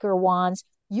winemaker wants,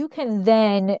 you can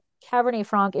then, Cabernet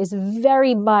Franc is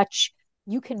very much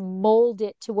you can mold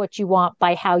it to what you want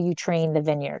by how you train the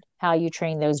vineyard, how you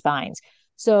train those vines.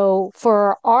 So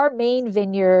for our main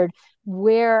vineyard,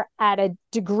 we're at a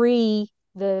degree,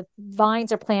 the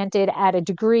vines are planted at a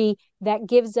degree that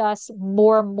gives us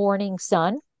more morning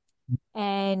sun.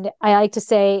 And I like to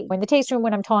say in the taste room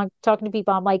when I'm talking to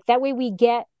people, I'm like, that way we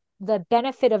get the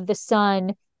benefit of the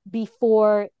sun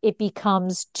before it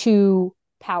becomes too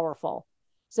powerful.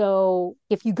 So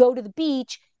if you go to the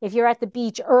beach, if you're at the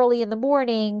beach early in the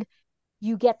morning,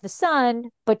 you get the sun,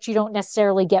 but you don't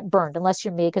necessarily get burned unless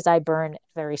you're me, because I burn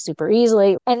very super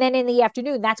easily. And then in the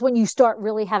afternoon, that's when you start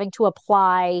really having to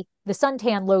apply the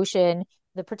suntan lotion,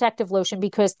 the protective lotion,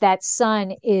 because that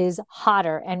sun is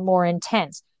hotter and more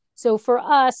intense. So for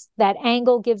us, that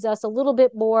angle gives us a little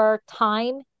bit more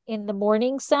time in the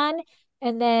morning sun.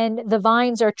 And then the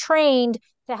vines are trained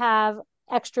to have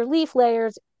extra leaf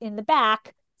layers in the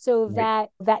back, so Right.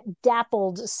 that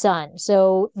dappled sun.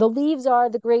 So the leaves are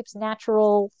the grape's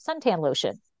natural suntan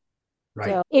lotion. Right.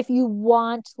 So if you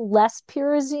want less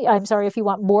pyrazine, I'm sorry, if you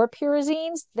want more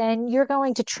pyrazines, then you're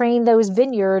going to train those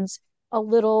vineyards a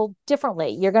little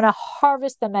differently. You're going to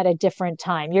harvest them at a different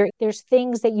time. There's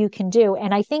things that you can do.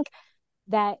 And I think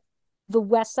that the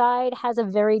West Side has a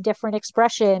very different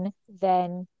expression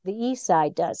than the East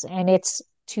Side does. And it's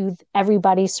to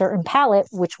everybody's certain palate,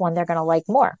 which one they're going to like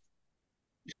more.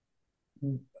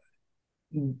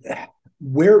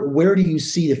 Where do you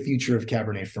see the future of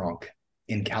Cabernet Franc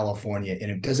in California?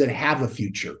 And does it have a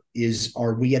future?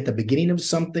 Are we at the beginning of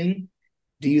something,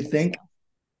 do you I think think? so.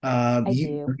 I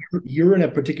You, do. you're in a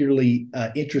particularly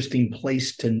interesting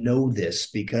place to know this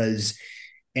because,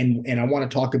 and I want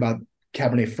to talk about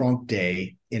Cabernet Franc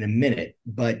Day in a minute,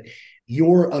 but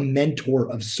you're a mentor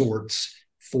of sorts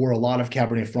for a lot of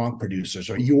Cabernet Franc producers,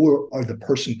 or you are the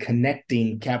person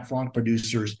connecting Cab Franc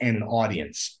producers and an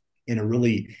audience in a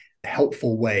really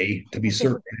helpful way, to be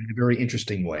certain, in a very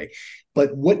interesting way.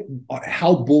 But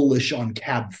how bullish on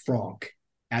Cab Franc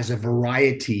as a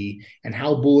variety, and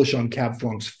how bullish on Cab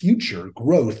Franc's future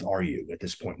growth are you at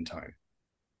this point in time?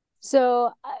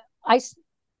 So I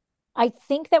I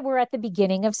think that we're at the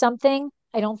beginning of something.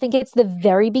 I don't think it's the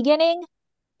very beginning,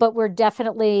 but we're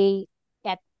definitely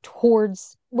at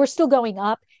towards we're still going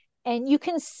up, and you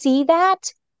can see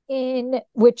that in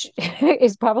which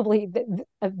is probably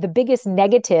the biggest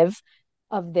negative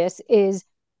of this is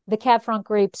the Cab Franc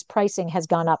grapes pricing has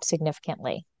gone up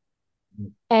significantly.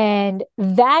 And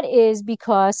that is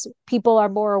because people are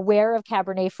more aware of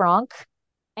Cabernet Franc,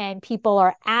 and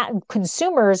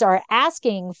consumers are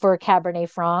asking for Cabernet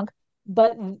Franc,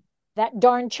 but that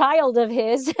darn child of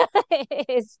his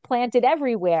is planted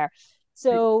everywhere.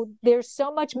 So there's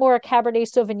so much more Cabernet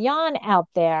Sauvignon out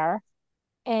there,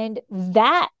 and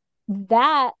that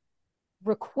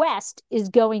request is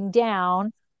going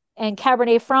down, and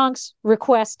Cabernet Franc's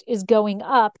request is going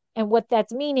up. And what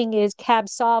that's meaning is Cab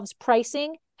Sauv's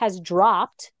pricing has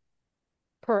dropped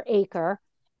per acre,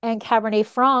 and Cabernet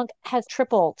Franc has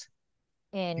tripled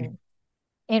in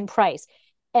price.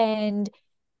 And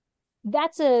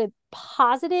that's a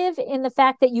positive in the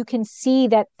fact that you can see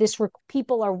that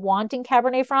people are wanting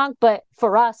Cabernet Franc. But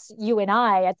for us, you and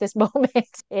I, at this moment,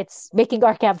 it's making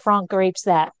our Cab Franc grapes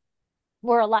that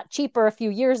were a lot cheaper a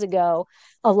few years ago,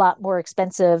 a lot more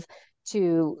expensive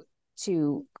to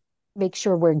make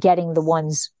sure we're getting the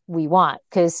ones we want.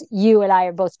 Because you and I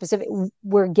are both specific.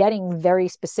 We're getting very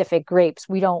specific grapes.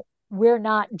 We're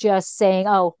not just saying,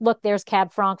 oh, look, there's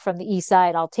Cab Franc from the East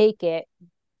Side, I'll take it.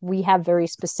 We have very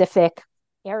specific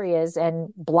areas and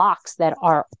blocks that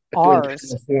are Doing ours.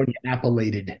 California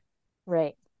appellated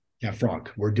Right. Franc.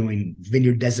 We're doing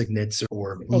vineyard designates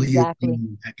or Leo, Exactly.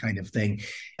 that kind of thing.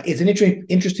 It's an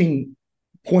interesting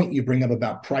point you bring up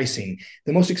about pricing.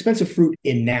 The most expensive fruit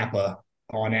in Napa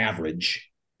on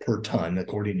average per ton,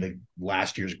 according to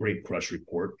last year's Grape Crush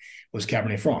report, was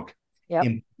Cabernet Franc. Yep.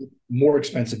 More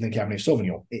expensive than Cabernet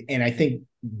Sauvignon. And I think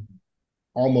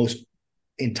almost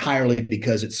entirely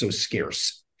because it's so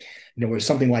scarce. There was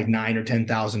something like 9 or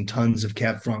 10,000 tons of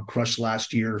Cab Franc crushed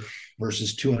last year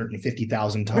versus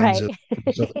 250,000 tons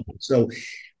Right. of. So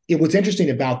what's interesting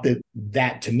about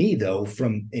that to me, though,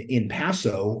 from in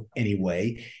Paso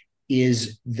anyway,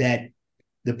 is that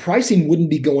the pricing wouldn't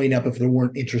be going up if there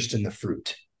weren't interest in the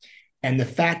fruit. And the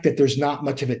fact that there's not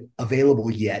much of it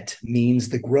available yet means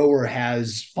the grower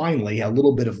has finally a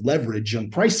little bit of leverage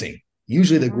on pricing.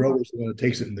 Usually the grower is the one that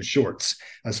takes it in the shorts,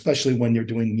 especially when you're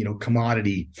doing,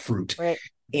 commodity fruit. Right.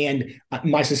 And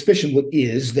my suspicion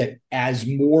is that as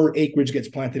more acreage gets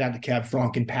planted out to Cab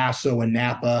Franc in Paso and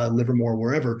Napa, Livermore,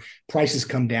 wherever, prices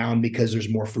come down because there's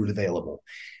more fruit available.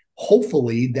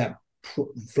 Hopefully that,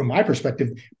 from my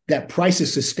perspective, that price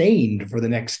is sustained for the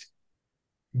next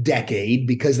decade,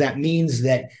 because that means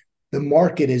that the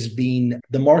market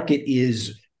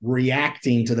is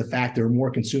reacting to the fact there are more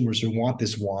consumers who want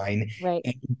this wine, Right.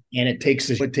 and it takes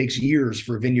years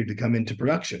for a vineyard to come into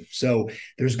production. So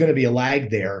there's going to be a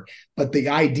lag there. But the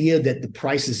idea that the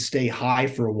prices stay high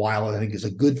for a while, I think, is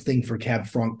a good thing for Cab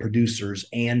Franc producers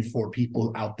and for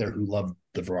people out there who love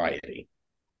the variety.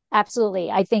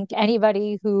 Absolutely. I think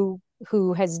anybody who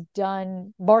has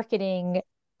done marketing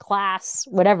class,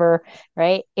 whatever,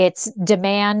 right? It's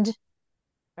demand,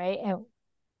 right? And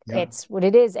Yeah. it's what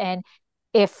it is. And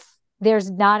if there's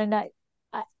not enough,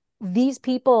 uh, these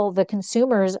people, the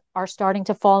consumers, are starting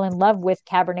to fall in love with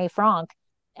Cabernet Franc,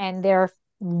 and they're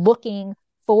looking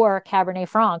for Cabernet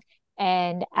Franc.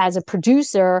 And as a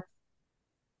producer,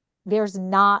 there's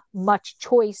not much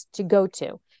choice to go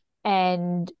to.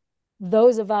 And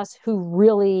those of us who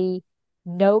really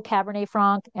know Cabernet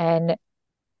Franc and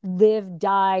live,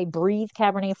 die, breathe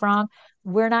Cabernet Franc,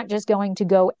 we're not just going to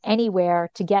go anywhere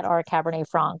to get our Cabernet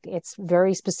Franc. It's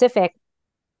very specific.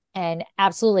 And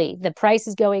absolutely, the price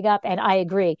is going up. And I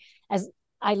agree. As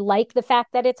I like the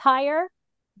fact that it's higher,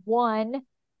 one,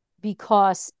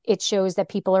 because it shows that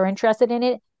people are interested in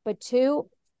it. But two,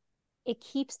 it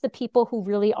keeps the people who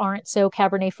really aren't so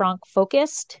Cabernet Franc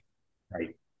focused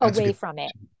Right. That's a away good. from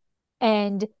it.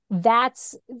 And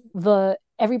that's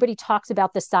everybody talks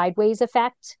about the sideways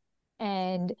effect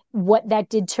and what that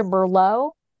did to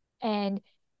Merlot. And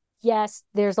yes,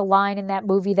 there's a line in that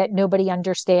movie that nobody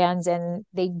understands, and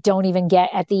they don't even get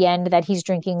at the end that he's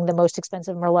drinking the most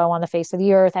expensive Merlot on the face of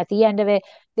the earth. At the end of it,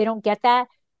 they don't get that.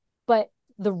 But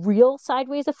the real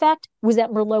sideways effect was that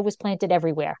Merlot was planted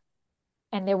everywhere.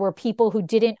 And there were people who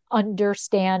didn't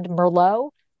understand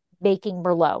Merlot making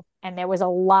Merlot. And there was a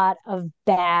lot of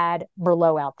bad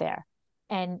Merlot out there.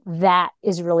 And that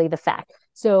is really the fact.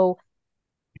 So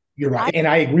You're right. I, And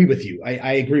I agree with you.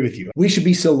 I agree with you. We should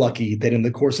be so lucky that in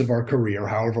the course of our career,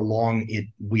 however long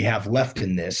we have left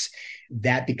in this,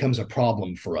 that becomes a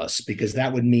problem for us, because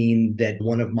that would mean that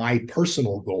one of my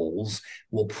personal goals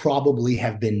will probably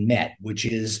have been met, which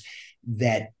is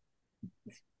that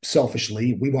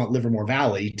selfishly, we want Livermore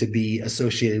Valley to be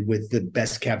associated with the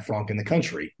best Cab Franc in the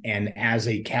country. And as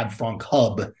a Cab Franc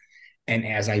hub, and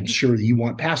as I'm sure you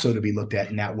want Paso to be looked at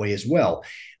in that way as well.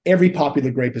 Every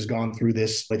popular grape has gone through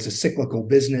this. It's a cyclical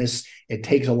business. It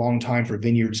takes a long time for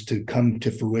vineyards to come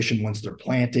to fruition once they're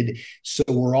planted. So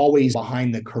we're always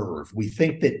behind the curve. We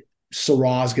think that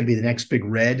Syrah is going to be the next big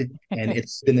red, and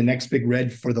it's been the next big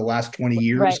red for the last 20 right,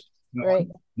 years. right.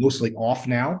 Mostly off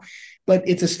now, but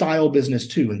it's a style business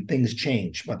too, and things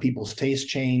change. But people's tastes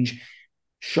change.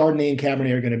 Chardonnay and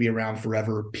Cabernet are going to be around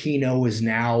forever. Pinot is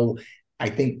now, I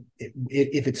think,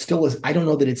 if it still is, I don't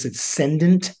know that it's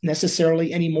ascendant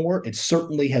necessarily anymore. It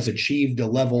certainly has achieved a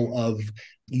level of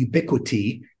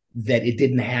ubiquity that it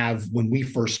didn't have when we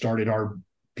first started our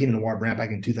Pinot Noir brand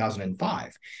back in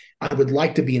 2005. I would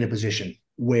like to be in a position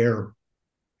where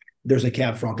there's a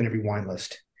Cab Franc in every wine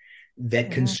list, that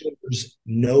Mhm. consumers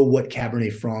know what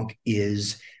Cabernet Franc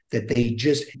is, that they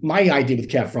just, my idea with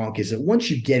Cab Franc is that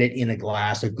once you get it in a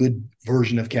glass, a good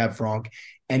version of Cab Franc,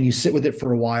 and you sit with it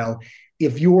for a while,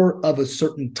 if you're of a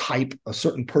certain type, a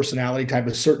certain personality type,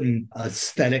 a certain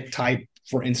aesthetic type,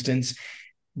 for instance,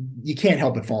 you can't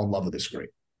help but fall in love with this grape.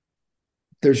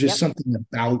 There's just Yep. something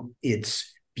about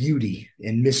its beauty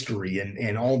and mystery,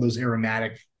 and all those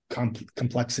aromatic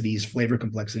complexities, flavor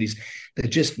complexities, that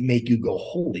just make you go,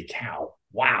 holy cow,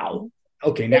 wow.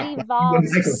 Okay, It now you and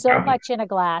evolves Michael so Cowboy. much in a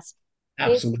glass. It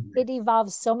Absolutely. it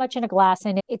evolves so much in a glass,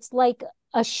 and it's like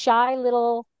a shy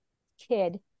little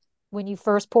kid when you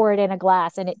first pour it in a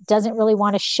glass, and it doesn't really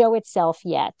want to show itself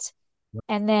yet.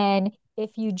 And then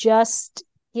if you just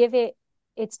give it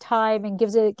its time and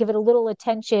give it a little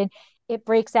attention, it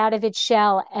breaks out of its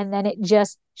shell, and then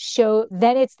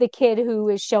then it's the kid who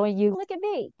is showing you, look at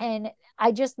me. And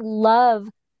I just love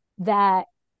that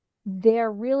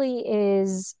there really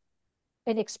is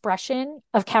an expression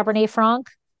of Cabernet Franc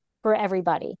for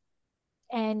everybody.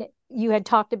 And you had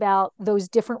talked about those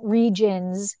different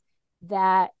regions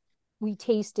that we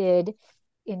tasted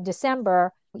in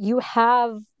December. You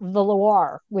have the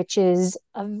Loire, which is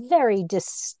a very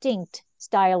distinct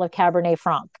style of Cabernet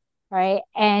Franc, right?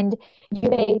 And you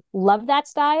may love that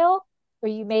style or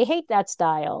you may hate that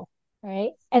style,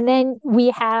 right? And then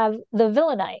we have the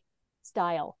Villeneuve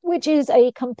style, which is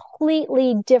a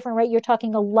completely different, right? You're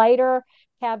talking a lighter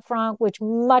Cab Franc, which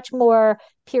much more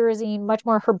pyrazine, much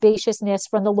more herbaceousness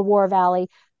from the Loire Valley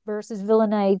versus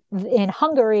Villeneuve in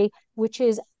Hungary, which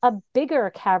is a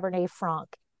bigger Cabernet Franc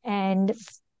and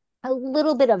a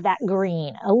little bit of that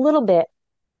green, a little bit.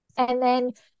 And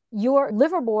then your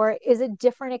Livermore is a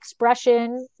different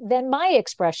expression than my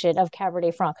expression of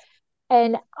Cabernet Franc.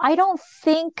 And I don't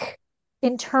think,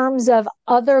 in terms of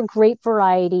other grape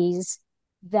varieties,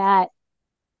 that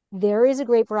there is a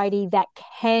grape variety that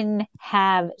can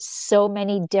have so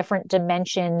many different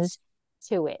dimensions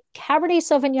to it. Cabernet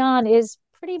Sauvignon is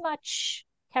pretty much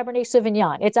Cabernet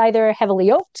Sauvignon. It's either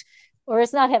heavily oaked or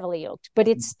it's not heavily oaked, but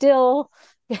it's still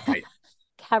Right.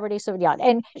 Cabernet Sauvignon.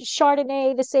 And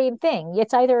Chardonnay, the same thing.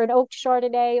 It's either an oaked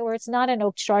Chardonnay or it's not an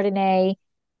oaked Chardonnay,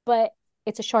 but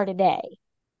it's a Chardonnay.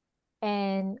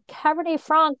 And Cabernet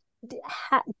Franc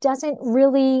doesn't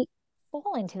really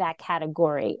fall into that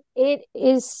category. It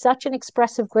is such an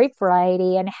expressive grape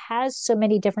variety and has so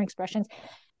many different expressions.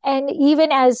 And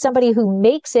even as somebody who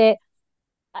makes it,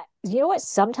 you know what?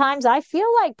 Sometimes I feel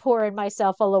like pouring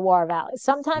myself a Loire Valley.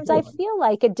 Sometimes I feel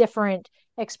like a different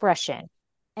expression.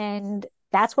 And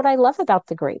that's what I love about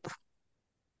the grape.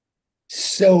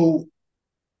 So,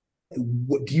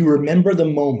 do you remember the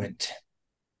moment?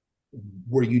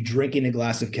 Were you drinking a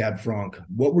glass of Cab Franc?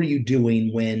 What were you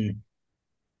doing when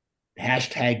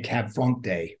hashtag Cab Franc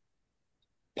Day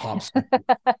pops?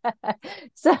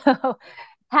 So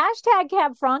hashtag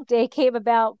Cab Franc Day came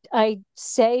about, I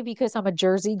say, because I'm a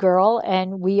Jersey girl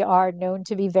and we are known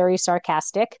to be very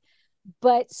sarcastic.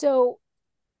 But so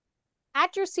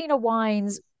at Dracaena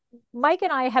Wines, Mike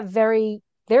and I have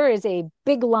there is a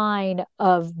big line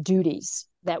of duties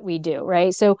that we do,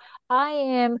 right? So I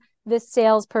am the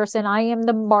salesperson, I am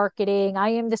the marketing, I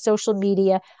am the social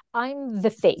media, I'm the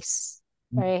face,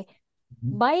 right?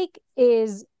 Mike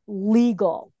is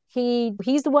legal.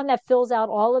 He's the one that fills out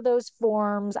all of those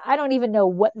forms. I don't even know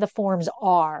what the forms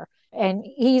are. And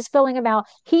he's filling them out.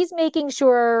 He's making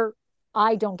sure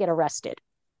I don't get arrested,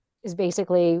 is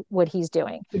basically what he's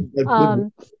doing.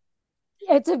 Um,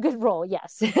 it's a good role,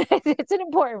 yes. It's an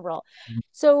important role.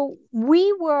 So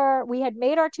we had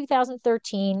made our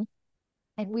 2013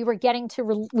 and we were getting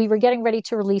ready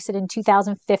to release it in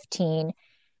 2015.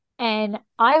 And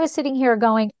I was sitting here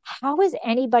going, how is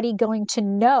anybody going to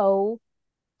know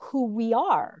who we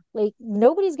are? Like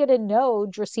nobody's going to know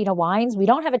Dracaena Wines. We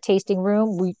don't have a tasting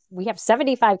room. We have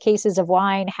 75 cases of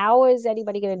wine. How is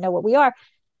anybody going to know what we are?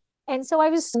 And so I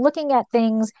was looking at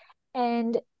things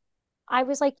and I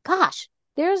was like, gosh,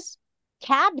 there's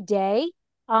Cab Day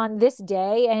on this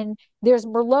day, and there's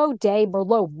Merlot Day,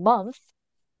 Merlot month,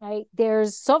 right?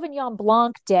 There's Sauvignon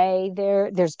Blanc Day.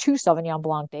 There's two Sauvignon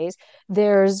Blanc days.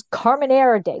 There's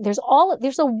Carmenere Day. There's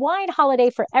a wine holiday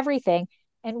for everything.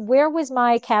 And where was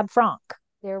my Cab Franc?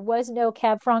 There was no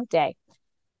Cab Franc Day.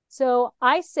 So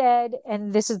I said,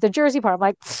 and this is the Jersey part, I'm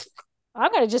like,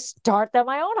 I'm going to just start them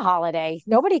my own holiday.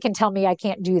 Nobody can tell me I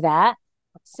can't do that.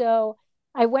 So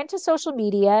I went to social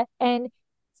media and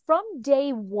from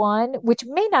day one, which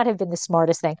may not have been the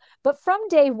smartest thing, but from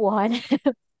day one,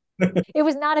 it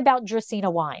was not about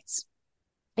Dracaena wines.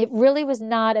 It really was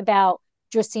not about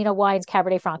Dracaena wines,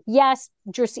 Cabernet Franc. Yes,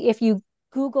 if you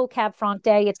Google Cab Franc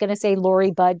Day, it's going to say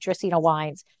Lori Budd Dracaena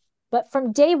wines. But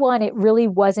from day one, it really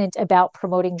wasn't about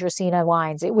promoting Dracaena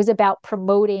wines. It was about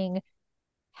promoting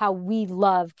how we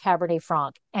love Cabernet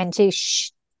Franc and to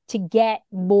get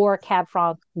more Cab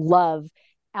Franc love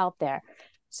out there.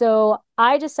 So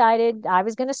I decided I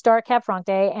was going to start Cab Franc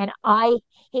Day, and I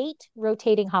hate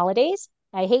rotating holidays.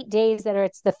 I hate days that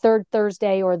it's the third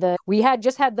Thursday or we had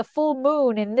just had the full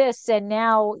moon in this, and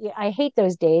now I hate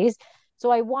those days.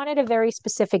 So I wanted a very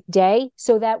specific day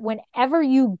so that whenever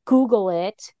you Google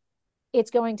it,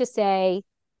 it's going to say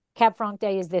Cab Franc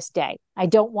Day is this day. I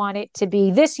don't want it to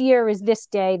be this year is this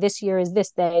day, this year is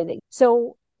this day.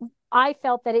 So I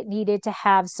felt that it needed to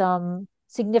have some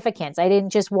significance. I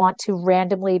didn't just want to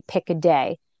randomly pick a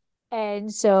day.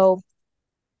 And so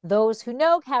those who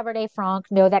know Cabernet Franc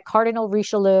know that Cardinal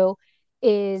Richelieu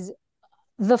is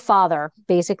the father,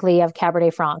 basically, of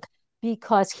Cabernet Franc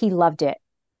because he loved it.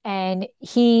 And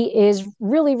he is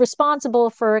really responsible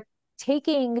for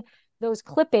taking those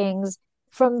clippings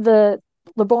from the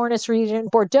Libournus region,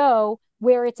 Bordeaux,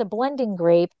 where it's a blending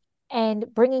grape, and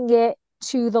bringing it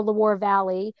to the Loire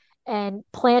Valley and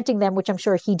planting them, which I'm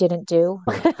sure he didn't do,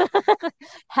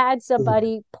 had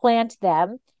somebody plant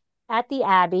them at the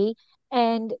Abbey,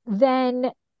 and then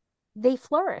they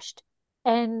flourished.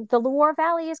 And the Loire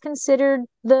Valley is considered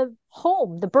the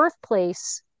home, the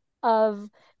birthplace of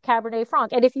Cabernet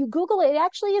Franc. And if you Google it, it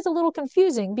actually is a little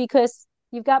confusing because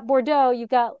you've got Bordeaux, you've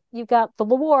got the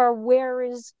Loire. Where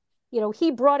is,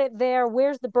 he brought it there.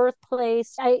 Where's the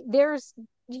birthplace?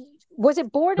 Was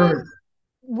it born in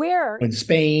where? In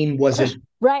Spain, was it?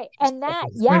 Right. And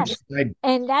yes.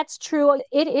 And that's true.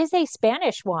 It is a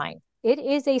Spanish wine. It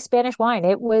is a Spanish wine.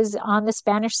 It was on the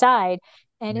Spanish side.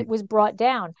 and it Right. was brought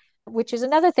down, which is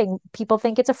another thing. People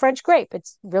think it's a French grape.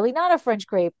 It's really not a French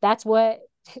grape. That's what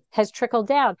has trickled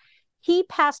down. He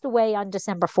passed away on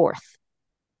December 4th.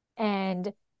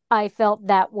 And I felt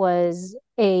that was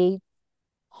a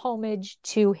homage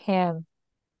to him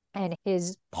and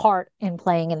his part in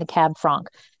playing in the Cab Franc.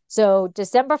 So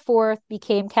December 4th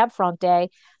became Cab Franc Day.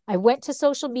 I went to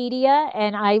social media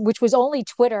which was only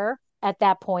Twitter at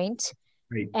that point,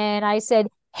 Right. and I said,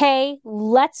 hey,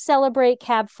 let's celebrate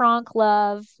Cab Franc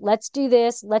love. Let's do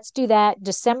this. Let's do that.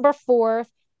 December 4th.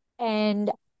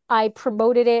 And I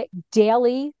promoted it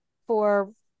daily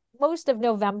for most of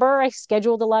November. I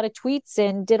scheduled a lot of tweets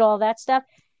and did all that stuff.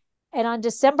 And on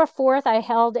December 4th, I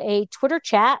held a Twitter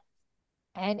chat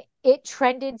and it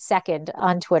trended second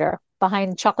on Twitter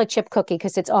behind chocolate chip cookie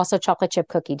because it's also chocolate chip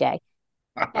cookie day.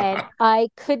 And I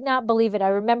could not believe it. I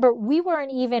remember we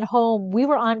weren't even home. We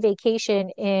were on vacation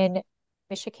in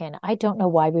Michigan. I don't know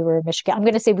why we were in Michigan. I'm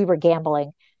going to say we were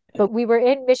gambling, but we were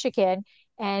in Michigan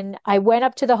and I went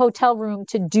up to the hotel room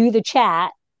to do the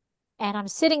chat. And I'm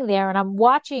sitting there and I'm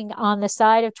watching on the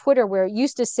side of Twitter where it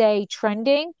used to say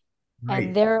trending. And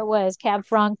Right. there it was. Cab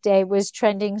Franc Day was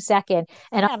trending second.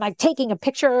 And I'm like taking a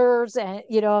pictures and,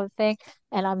 thing.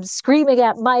 And I'm screaming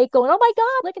at Mike, going, oh my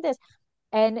God, look at this.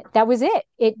 And that was it.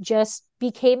 It just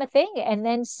became a thing. And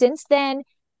then since then,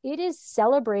 it is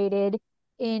celebrated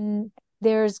in,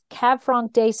 there's Cab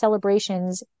Franc Day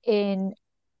celebrations in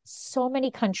so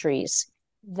many countries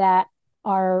that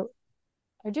are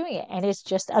are doing it. And it's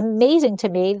just amazing to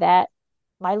me that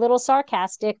my little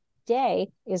sarcastic day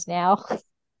is now That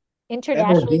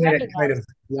internationally organic kind recognized.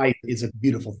 of life is a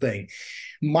beautiful thing.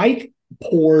 Mike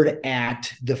poured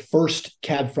at the first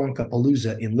Cab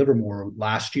Francapalooza in Livermore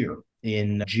last year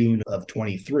in June of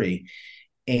 23.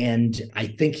 And I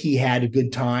think he had a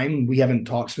good time. We haven't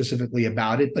talked specifically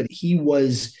about it, but he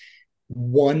was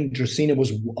Dracaena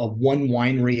was a one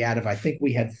winery out of, I think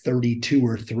we had 32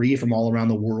 or three from all around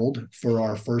the world for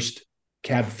our first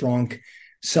Cab Franc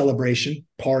celebration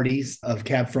parties of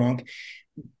Cab Franc.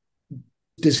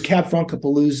 Does Cab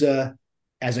Francapalooza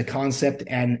as a concept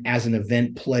and as an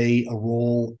event play a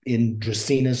role in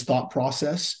Dracena's thought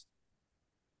process?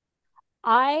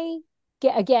 I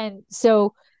get again,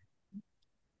 so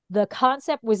the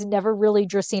concept was never really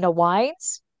Dracaena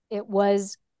wines. It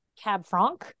was Cab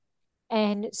Franc.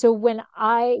 And so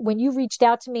when you reached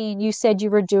out to me and you said you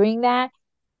were doing that,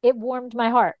 it warmed my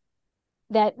heart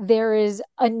that there is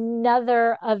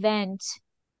another event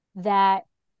that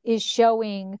is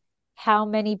showing how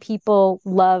many people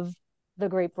love the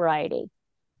grape variety.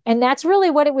 And that's really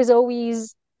what it was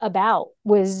always about,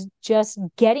 was just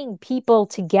getting people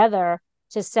together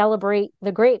to celebrate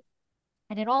the grape.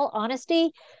 And in all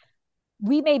honesty,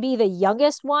 we may be the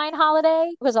youngest wine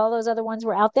holiday because all those other ones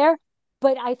were out there,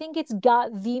 but I think it's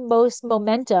got the most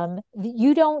momentum.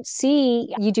 You don't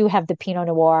see, you do have the Pinot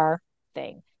Noir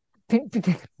thing,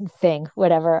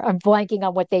 whatever. I'm blanking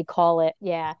on what they call it.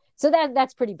 Yeah. So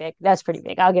that's pretty big. That's pretty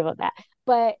big. I'll give them that.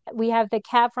 But we have the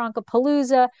Cab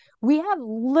Francapalooza. We have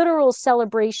literal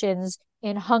celebrations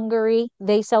in Hungary.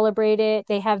 They celebrate it.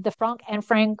 They have the Franc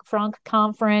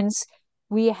conference.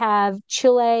 We have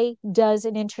Chile does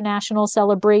an international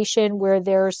celebration where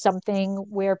there's something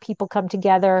where people come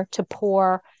together to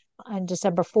pour on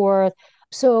December 4th.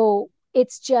 So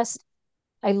it's just,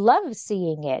 I love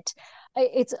seeing it.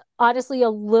 It's honestly a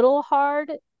little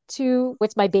hard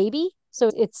it's my baby. So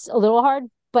it's a little hard,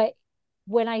 but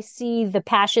when I see the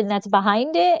passion that's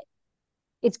behind it,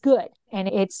 it's good. And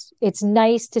it's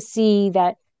nice to see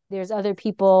that there's other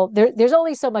people there's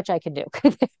only so much I can do.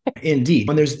 Indeed.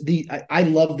 And I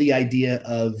love the idea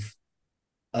of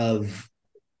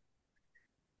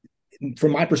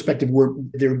from my perspective, where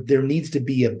there needs to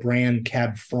be a brand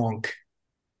Cab Franc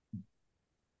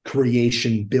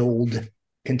creation, build,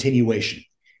 continuation.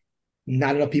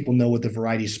 Not enough people know what the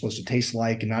variety is supposed to taste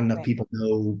like, and not enough Right. people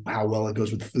know how well it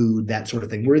goes with food, that sort of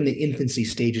thing. We're in the infancy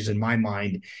stages in my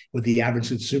mind with the average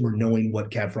consumer knowing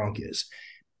what Cab Franc is.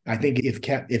 I think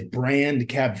if brand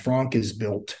Cab Franc is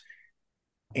built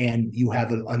and you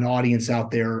have an audience out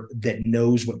there that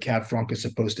knows what Cab Franc is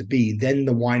supposed to be, then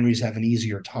the wineries have an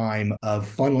easier time of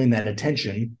funneling that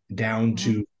attention down Mhm.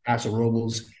 to Paso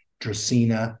Robles,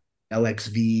 Dracaena,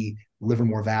 LXV,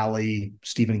 Livermore Valley,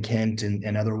 Stephen Kent,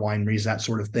 and other wineries, that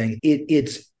sort of thing.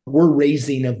 We're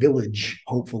raising a village,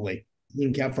 hopefully.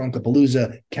 In Cab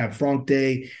Francapalooza, Cab Franc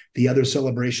Day, the other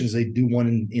celebrations, they do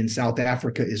one in South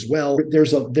Africa as well.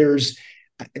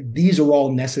 These are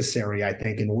all necessary, I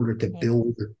think, in order to Yeah.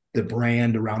 build the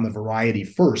brand around the variety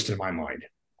first, in my mind.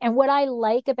 And what I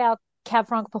like about Cab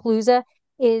Franc Palooza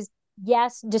is,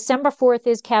 yes, December 4th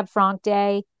is Cab Franc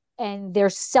Day. and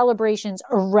there's celebrations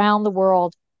around the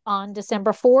world on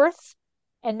December 4th,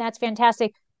 and that's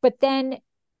fantastic. But then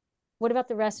what about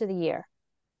the rest of the year?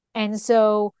 And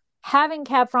so having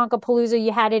Cab Franca Palooza,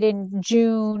 you had it in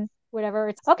June, whatever.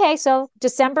 It's okay. So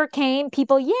December came,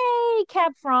 people, yay,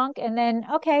 Cab Franc. And then,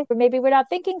 okay, maybe we're not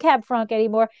thinking Cab Franc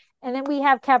anymore. And then we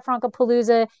have Cab Franca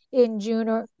Palooza in June,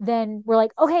 or then we're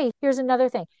like, okay, here's another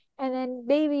thing. And then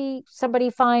maybe somebody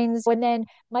finds, and then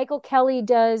Michael Kelly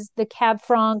does the Cab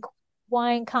Franc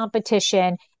wine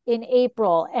competition in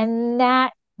April, and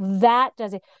that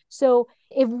does it. So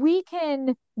if we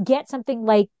can get something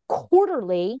like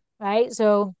quarterly, right?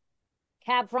 So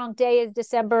Cab Franc Day is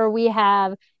December. We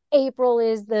have April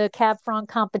is the Cab Franc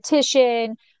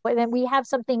competition. But then we have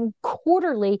something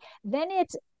quarterly. Then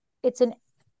it's an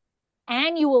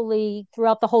annually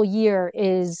throughout the whole year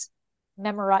is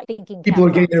memorize thinking People Cab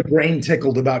are Franc. getting their brain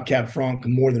tickled about Cab Franc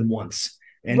more than once.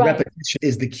 And Right. repetition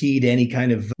is the key to any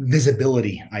kind of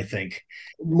visibility, I think.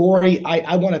 Lori,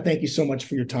 I want to thank you so much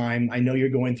for your time. I know you're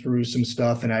going through some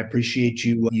stuff, and I appreciate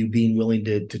you being willing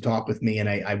to talk with me. And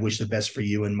I wish the best for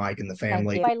you and Mike and the Thank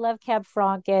family. you. I love Cab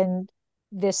Franc, and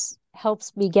this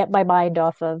helps me get my mind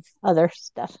off of other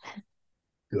stuff.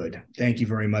 Good. Thank you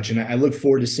very much. And I look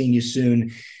forward to seeing you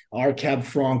soon. Our Cab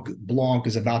Franc Blanc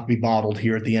is about to be bottled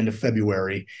here at the end of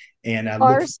February. And I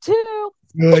look Ours too.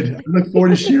 good. I look forward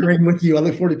to sharing with you. I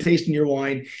look forward to tasting your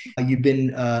wine. You've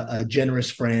been a generous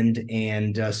friend,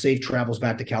 and safe travels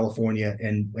back to California.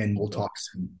 And we'll Thank you. talk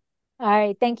soon. All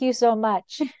right. Thank you so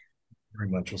much. Very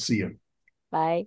much. We'll see you. Bye.